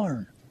you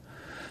earn.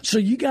 So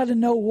you got to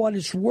know what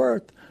it's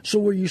worth, so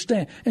where you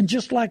stand. And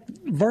just like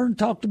Vern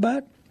talked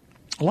about,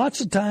 lots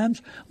of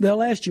times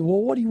they'll ask you,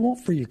 well, what do you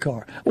want for your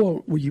car?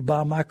 Well, will you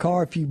buy my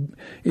car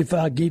if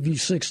I give you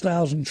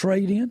 $6,000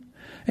 trade-in?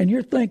 And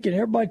you're thinking,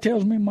 everybody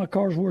tells me my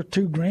car's worth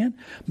 $2,000.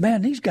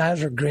 Man, these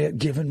guys are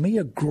giving me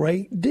a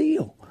great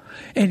deal.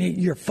 And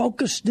your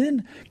focus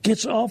then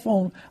gets off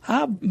on,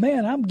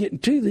 I'm getting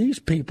to these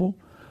people.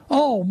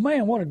 Oh,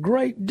 man, what a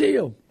great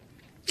deal.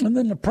 And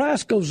then the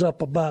price goes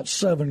up about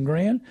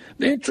 $7,000.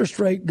 The interest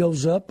rate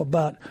goes up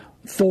about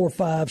 4,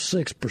 5,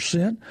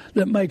 6%.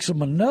 That makes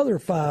them another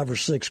 $5,000 or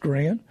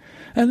 $6,000.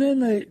 And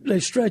then they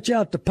stretch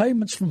out the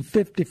payments from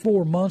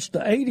 54 months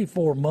to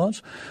 84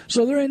 months.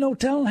 So there ain't no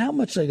telling how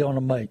much they're going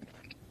to make.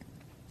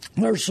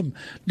 There's some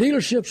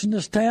dealerships in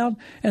this town,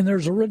 and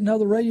there's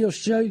another radio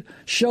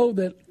show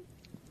that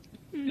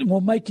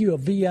will make you a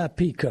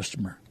VIP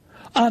customer.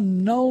 I've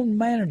known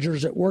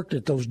managers that worked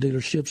at those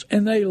dealerships,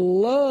 and they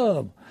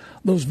love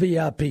those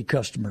VIP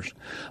customers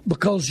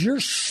because you're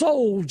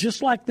sold,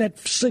 just like that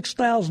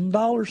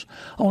 $6,000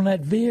 on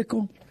that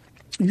vehicle,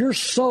 you're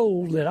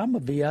sold that I'm a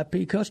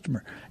VIP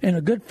customer. And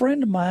a good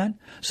friend of mine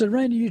said,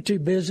 Randy, you're too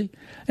busy,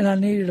 and I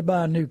needed to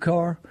buy a new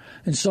car.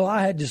 And so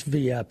I had this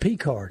VIP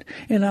card,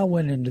 and I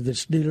went into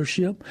this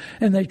dealership,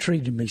 and they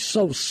treated me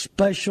so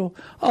special.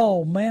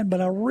 Oh, man,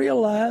 but I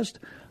realized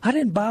I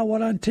didn't buy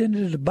what I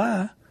intended to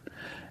buy,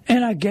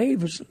 and I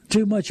gave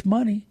too much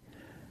money,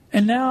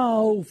 and now I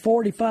owe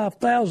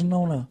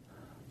 $45,000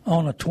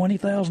 on a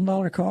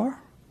 $20,000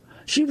 car.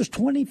 She was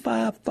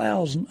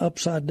 $25,000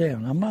 upside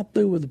down. I'm not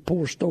through with the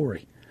poor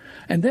story.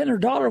 And then her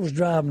daughter was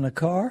driving the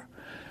car,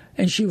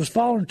 and she was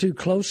following too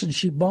close, and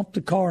she bumped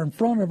the car in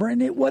front of her,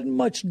 and it wasn't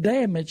much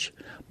damage,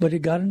 but it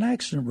got an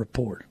accident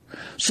report.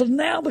 So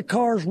now the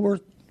car's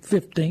worth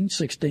 $15,000,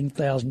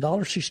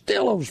 $16,000. She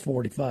still owes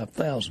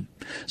 $45,000.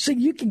 See,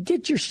 you can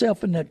get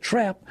yourself in that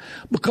trap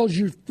because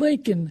you're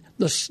thinking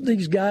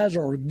these guys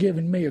are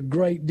giving me a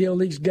great deal.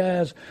 These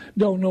guys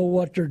don't know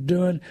what they're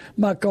doing.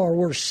 My car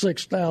worth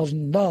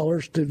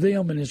 $6,000 to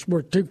them, and it's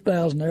worth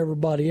 $2,000 to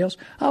everybody else.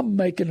 I'm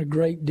making a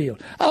great deal.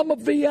 I'm a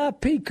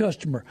VIP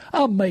customer.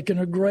 I'm making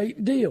a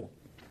great deal.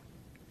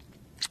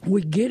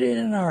 We get it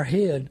in our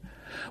head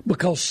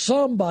because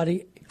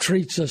somebody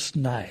treats us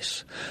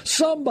nice.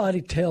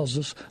 Somebody tells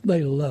us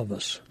they love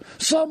us.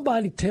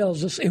 Somebody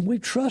tells us, and we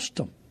trust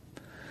them.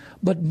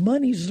 But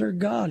money's their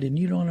God, and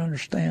you don't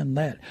understand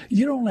that.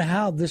 You don't know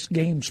how this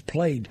game's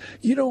played.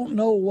 You don't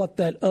know what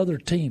that other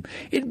team.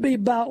 It'd be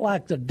about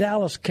like the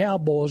Dallas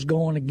Cowboys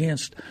going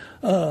against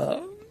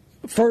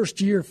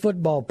first-year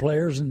football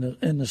players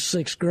in the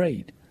sixth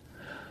grade.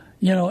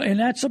 You know, and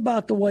that's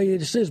about the way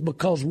it is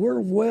because we're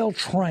well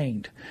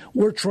trained.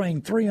 We're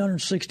trained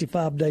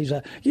 365 days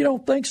out. You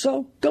don't think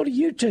so? Go to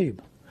YouTube.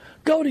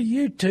 Go to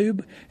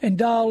YouTube and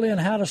dial in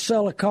how to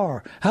sell a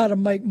car, how to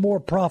make more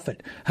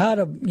profit, how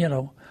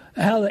the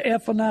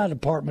F&I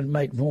department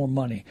make more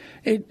money.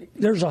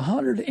 There's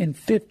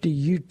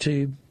 150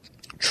 YouTube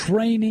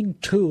training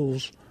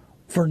tools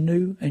for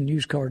new and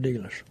used car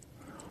dealers.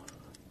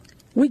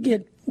 We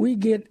get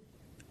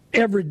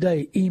every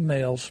day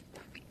emails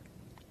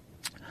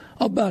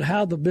about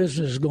how the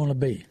business is going to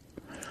be.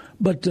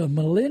 But the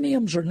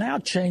millenniums are now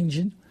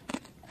changing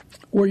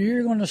where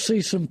you're going to see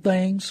some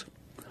things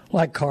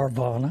like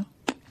Carvana.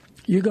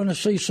 You're going to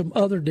see some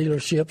other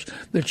dealerships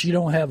that you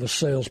don't have a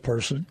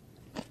salesperson.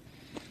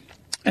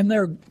 And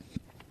they're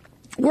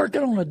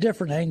working on a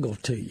different angle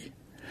to you.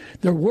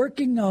 They're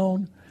working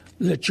on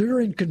that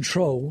you're in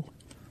control,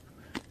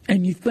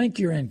 and you think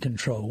you're in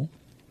control.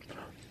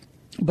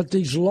 But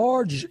these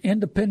large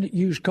independent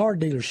used car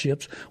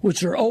dealerships, which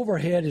their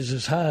overhead is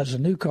as high as a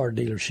new car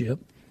dealership,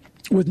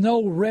 with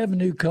no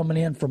revenue coming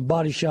in from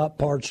body shop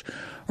parts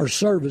or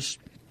service,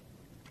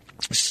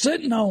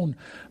 sitting on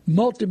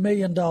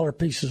multi-million-dollar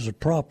pieces of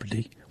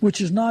property, which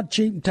is not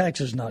cheap, and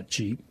tax is not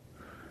cheap.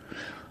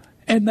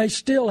 And they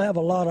still have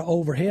a lot of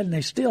overhead, and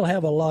they still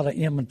have a lot of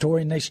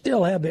inventory, and they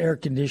still have the air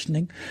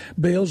conditioning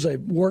bills, the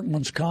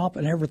workman's comp,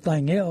 and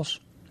everything else.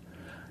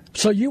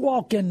 So you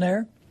walk in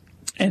there,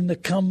 and the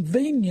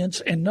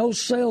convenience, and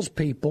those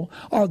salespeople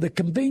are the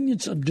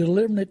convenience of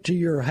delivering it to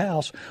your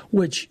house,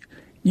 which,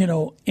 you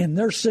know, in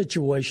their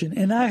situation,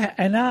 and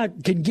I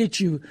can get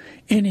you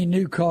any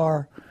new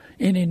car,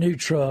 any new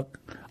truck,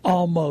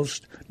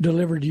 almost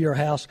delivered to your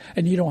house,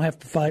 and you don't have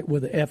to fight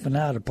with the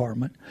F&I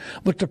department.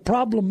 But the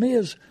problem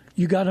is,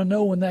 you got to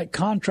know when that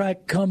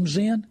contract comes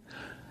in.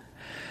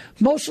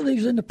 Most of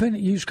these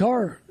independent used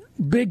car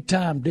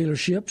big-time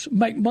dealerships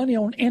make money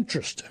on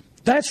interest.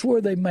 That's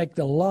where they make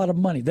a lot of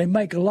money. They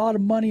make a lot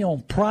of money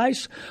on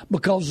price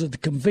because of the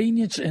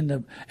convenience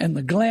and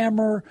the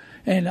glamour.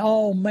 And,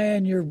 oh,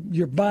 man,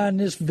 you're buying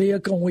this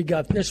vehicle, and we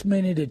got this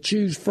many to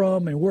choose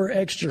from, and we're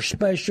extra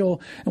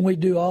special, and we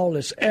do all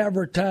this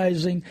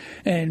advertising,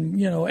 and,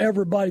 you know,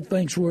 everybody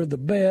thinks we're the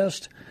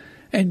best.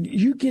 And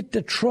you get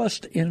the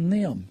trust in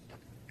them.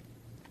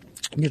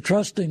 You're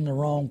trusting the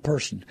wrong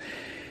person.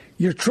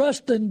 You're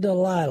trusting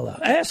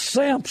Delilah. Ask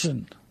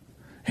Samson.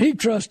 He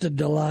trusted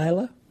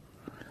Delilah.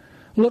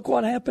 Look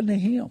what happened to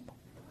him.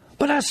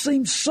 But I've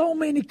seen so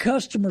many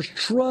customers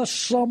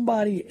trust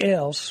somebody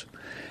else,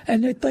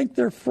 and they think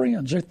they're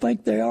friends. They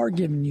think they are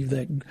giving you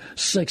that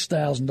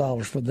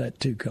 $6,000 for that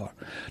 2-car.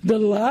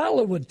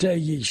 Delilah would tell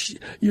you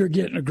you're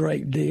getting a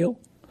great deal.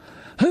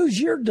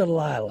 Who's your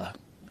Delilah?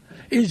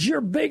 Is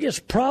your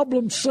biggest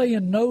problem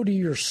saying no to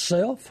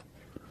yourself?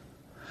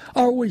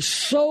 Are we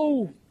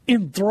so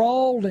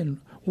enthralled in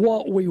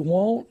what we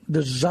want,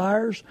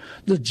 desires,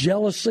 the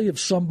jealousy of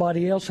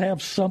somebody else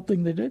have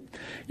something to do?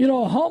 You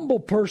know, a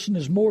humble person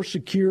is more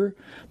secure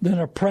than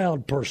a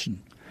proud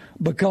person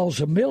because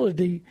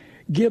humility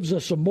gives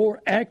us a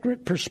more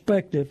accurate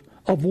perspective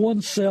of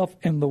oneself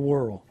and the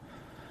world.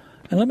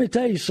 And let me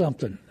tell you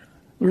something.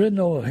 There is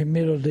no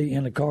humility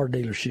in a car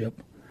dealership.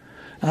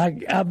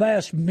 I've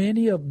asked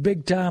many of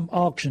big-time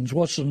auctions,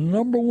 what's the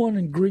number one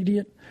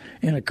ingredient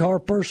in a car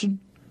person?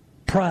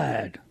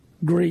 Pride,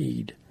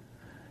 greed.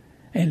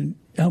 And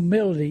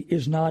humility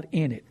is not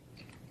in it.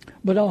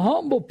 But a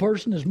humble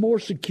person is more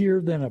secure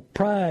than a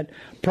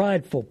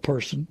prideful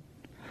person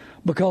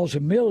because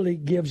humility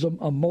gives them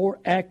a more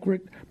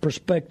accurate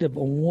perspective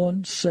on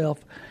oneself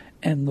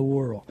and the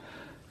world.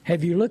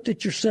 Have you looked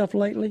at yourself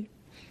lately?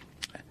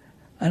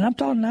 And I'm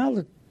talking now to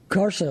the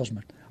car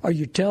salesman. Are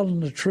you telling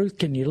the truth?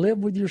 Can you live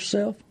with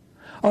yourself?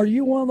 Are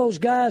you one of those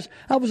guys?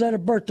 I was at a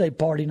birthday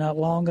party not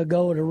long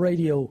ago at a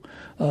radio,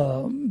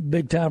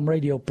 big-time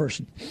radio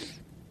person.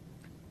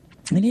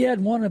 And he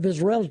had one of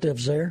his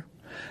relatives there,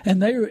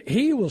 and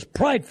he was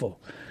prideful.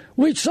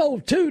 We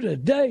sold 2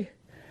 today,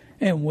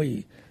 and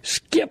we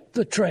skipped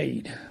the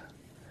trade.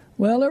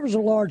 Well, there was a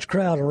large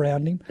crowd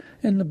around him,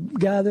 and the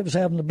guy that was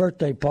having the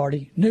birthday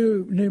party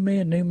knew me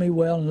and knew me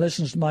well and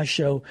listens to my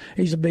show.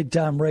 He's a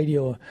big-time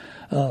radio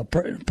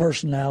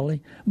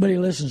personality, but he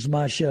listens to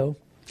my show.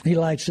 He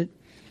likes it.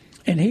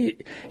 And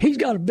he's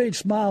got a big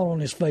smile on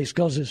his face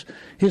because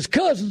his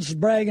cousin's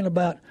bragging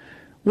about,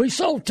 we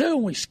sold 2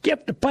 and we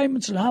skipped the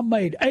payments, and I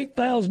made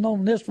 $8,000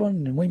 on this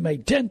one, and we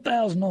made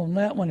 $10,000 on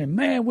that one, and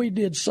man, we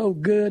did so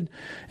good.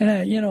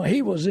 And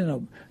he was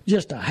in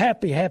just a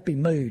happy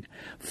mood.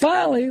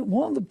 Finally,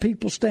 one of the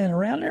people standing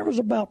around there was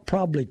about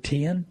probably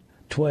 10,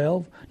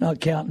 12, not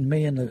counting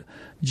me and the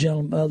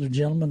other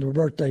gentleman, the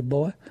birthday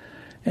boy.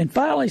 And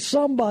finally,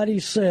 somebody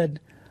said,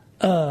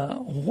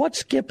 "What's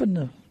skipping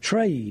the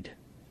trade?"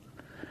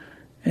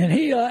 And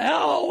he,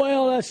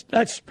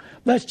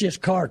 that's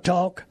just car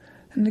talk.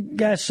 And the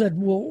guy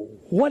said, "Well,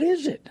 what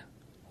is it?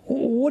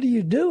 What are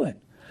you doing?"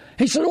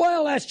 He said,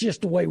 "Well, that's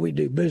just the way we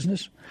do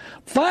business."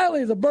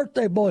 Finally, the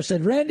birthday boy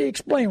said, "Randy,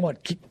 explain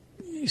what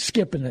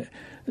skipping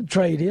the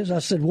trade is." I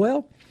said,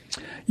 "Well,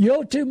 you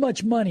owe too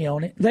much money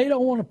on it. They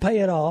don't want to pay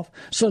it off,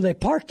 so they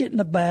park it in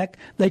the back.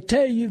 They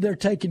tell you they're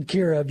taking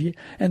care of you,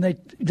 and they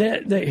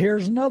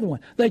here's another one.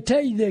 They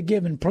tell you they're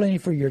giving plenty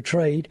for your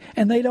trade,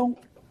 and they don't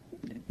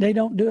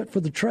do it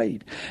for the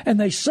trade. And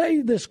they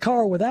save this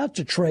car without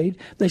the trade.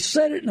 They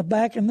set it in the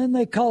back, and then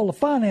they call the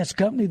finance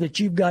company that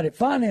you've got it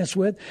financed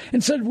with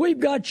and said, 'We've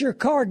got your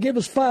car. Give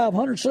us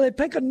 $500. So they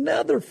pick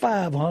another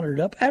 $500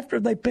 up after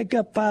they pick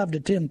up $5,000 to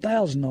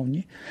 $10,000 on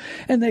you.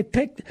 And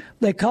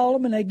they call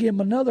them, and they give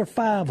them another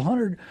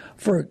 $500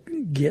 for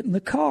getting the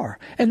car.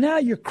 And now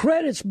your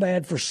credit's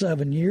bad for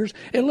 7 years.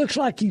 It looks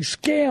like you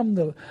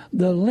scammed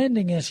the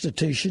lending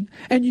institution,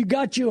 and you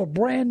got you a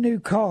brand new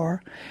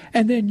car,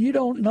 and then you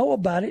don't know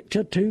about it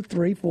till 2,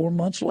 3, 4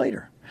 months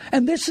later.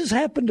 And this has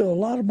happened to a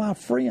lot of my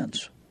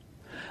friends.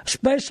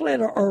 especially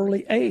at an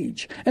early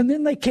age. And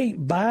then they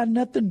can't buy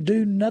nothing,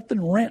 do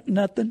nothing, rent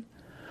nothing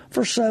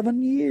for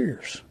 7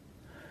 years.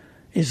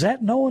 Is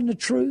that knowing the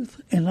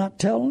truth and not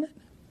telling it?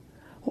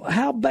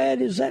 How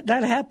bad is that?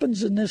 That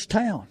happens in this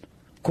town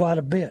quite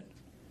a bit.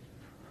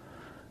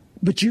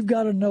 But you've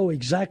got to know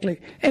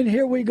exactly. And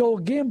here we go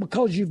again,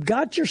 because you've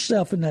got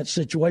yourself in that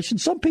situation.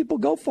 Some people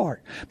go for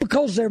it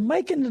because they're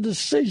making a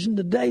decision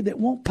today that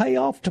won't pay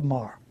off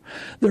tomorrow.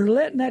 They're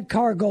letting that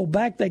car go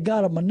back. They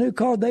got them a new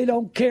car. They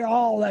don't care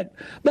all that.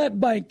 That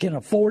bank can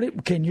afford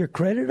it. Can your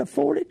credit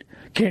afford it?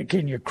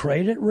 Can your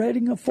credit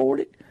rating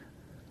afford it?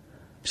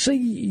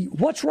 See,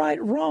 what's right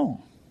and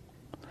wrong?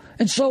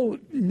 And so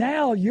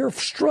now you're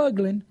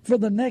struggling for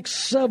the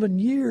next 7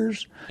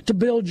 years to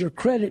build your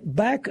credit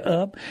back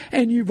up.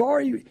 And you've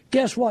already,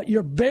 guess what?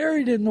 You're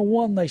buried in the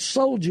one they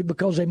sold you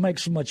because they make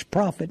so much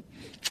profit.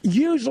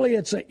 Usually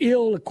it's an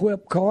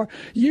ill-equipped car.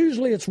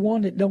 Usually it's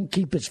one that don't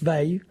keep its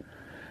value.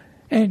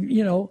 And,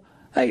 you know,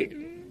 hey,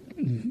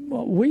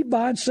 we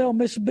buy and sell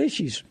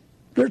Mitsubishis.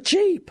 They're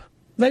cheap.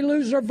 They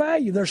lose their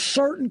value. There's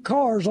certain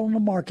cars on the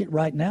market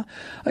right now.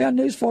 I got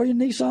news for you.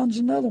 Nissan's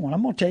another one.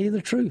 I'm going to tell you the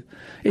truth.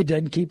 It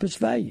doesn't keep its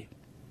value.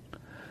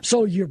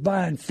 So you're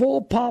buying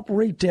full pop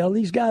retail.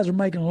 These guys are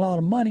making a lot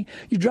of money.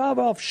 You drive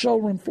off the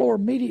showroom floor,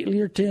 immediately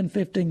you're $10,000,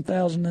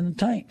 $15,000 in the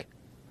tank.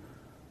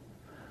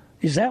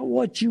 Is that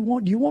what you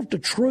want? Do you want the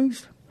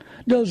truth?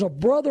 Does a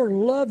brother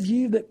love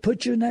you that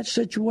put you in that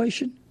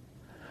situation?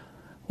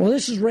 Well,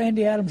 this is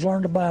Randy Adams,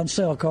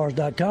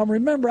 LearnToBuyAndSellCars.com.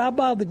 Remember, I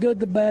buy the good,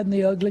 the bad, and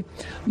the ugly.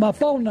 My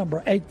phone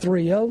number,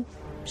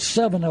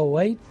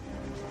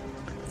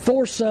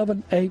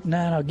 830-708-4789.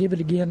 I'll give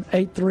it again,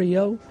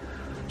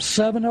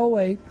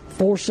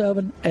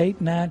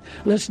 830-708-4789.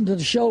 Listen to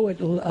the show at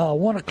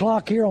 1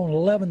 o'clock here on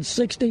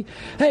 1160.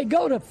 Hey,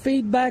 go to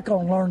feedback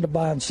on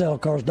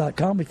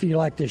LearnToBuyAndSellCars.com if you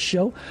like this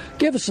show.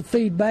 Give us a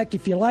feedback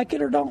if you like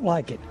it or don't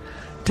like it.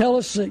 Tell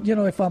us,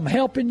 if I'm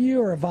helping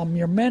you or if I'm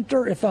your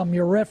mentor, if I'm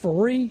your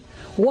referee,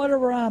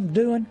 whatever I'm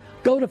doing,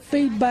 go to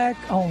feedback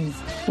on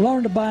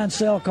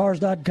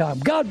LearnToBuyAndSellCars.com.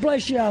 God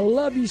bless you. I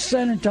love you,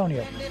 San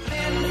Antonio.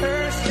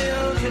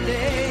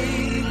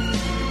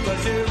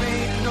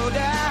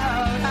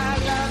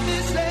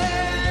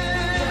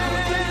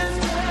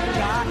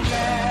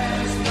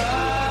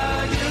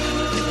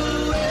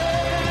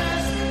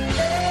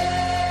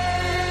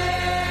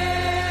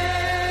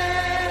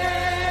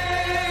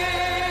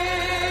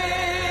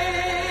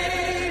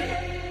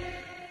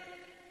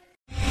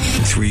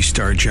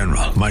 Three-star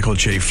General Michael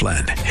J.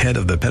 Flynn, head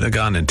of the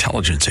Pentagon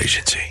Intelligence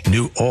Agency,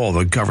 knew all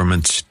the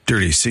government's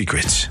dirty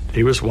secrets.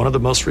 He was one of the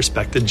most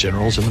respected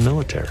generals in the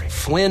military.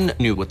 Flynn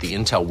knew what the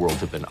intel world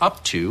had been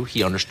up to.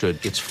 He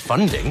understood its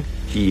funding.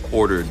 He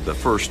ordered the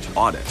first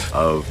audit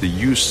of the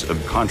use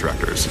of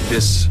contractors.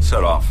 This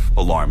set off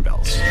alarm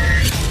bells.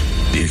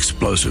 The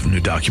explosive new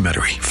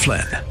documentary,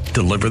 Flynn,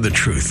 Deliver the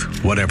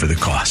Truth, Whatever the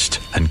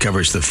Cost,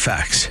 uncovers the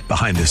facts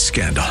behind this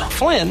scandal.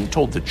 Flynn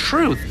told the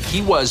truth.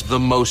 He was the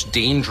most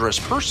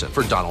dangerous person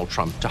for Donald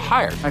Trump to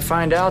hire. I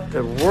find out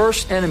the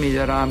worst enemy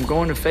that I'm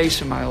going to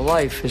face in my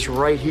life is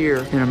right here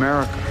in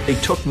America. They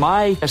took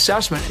my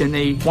assessment and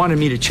they wanted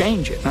me to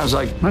change it. And I was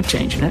like, I'm not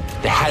changing it.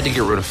 They had to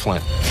get rid of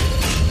Flynn.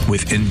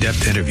 With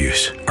in-depth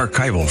interviews,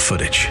 archival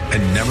footage,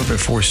 and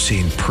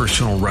never-before-seen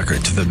personal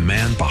records of the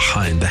man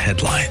behind the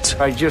headlines.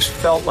 I just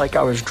felt like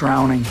I was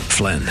drowning.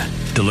 Flynn,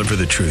 Deliver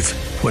the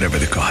Truth, Whatever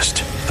the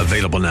Cost.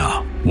 Available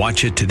now.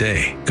 Watch it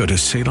today. Go to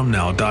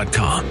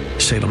salemnow.com.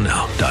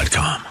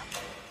 salemnow.com.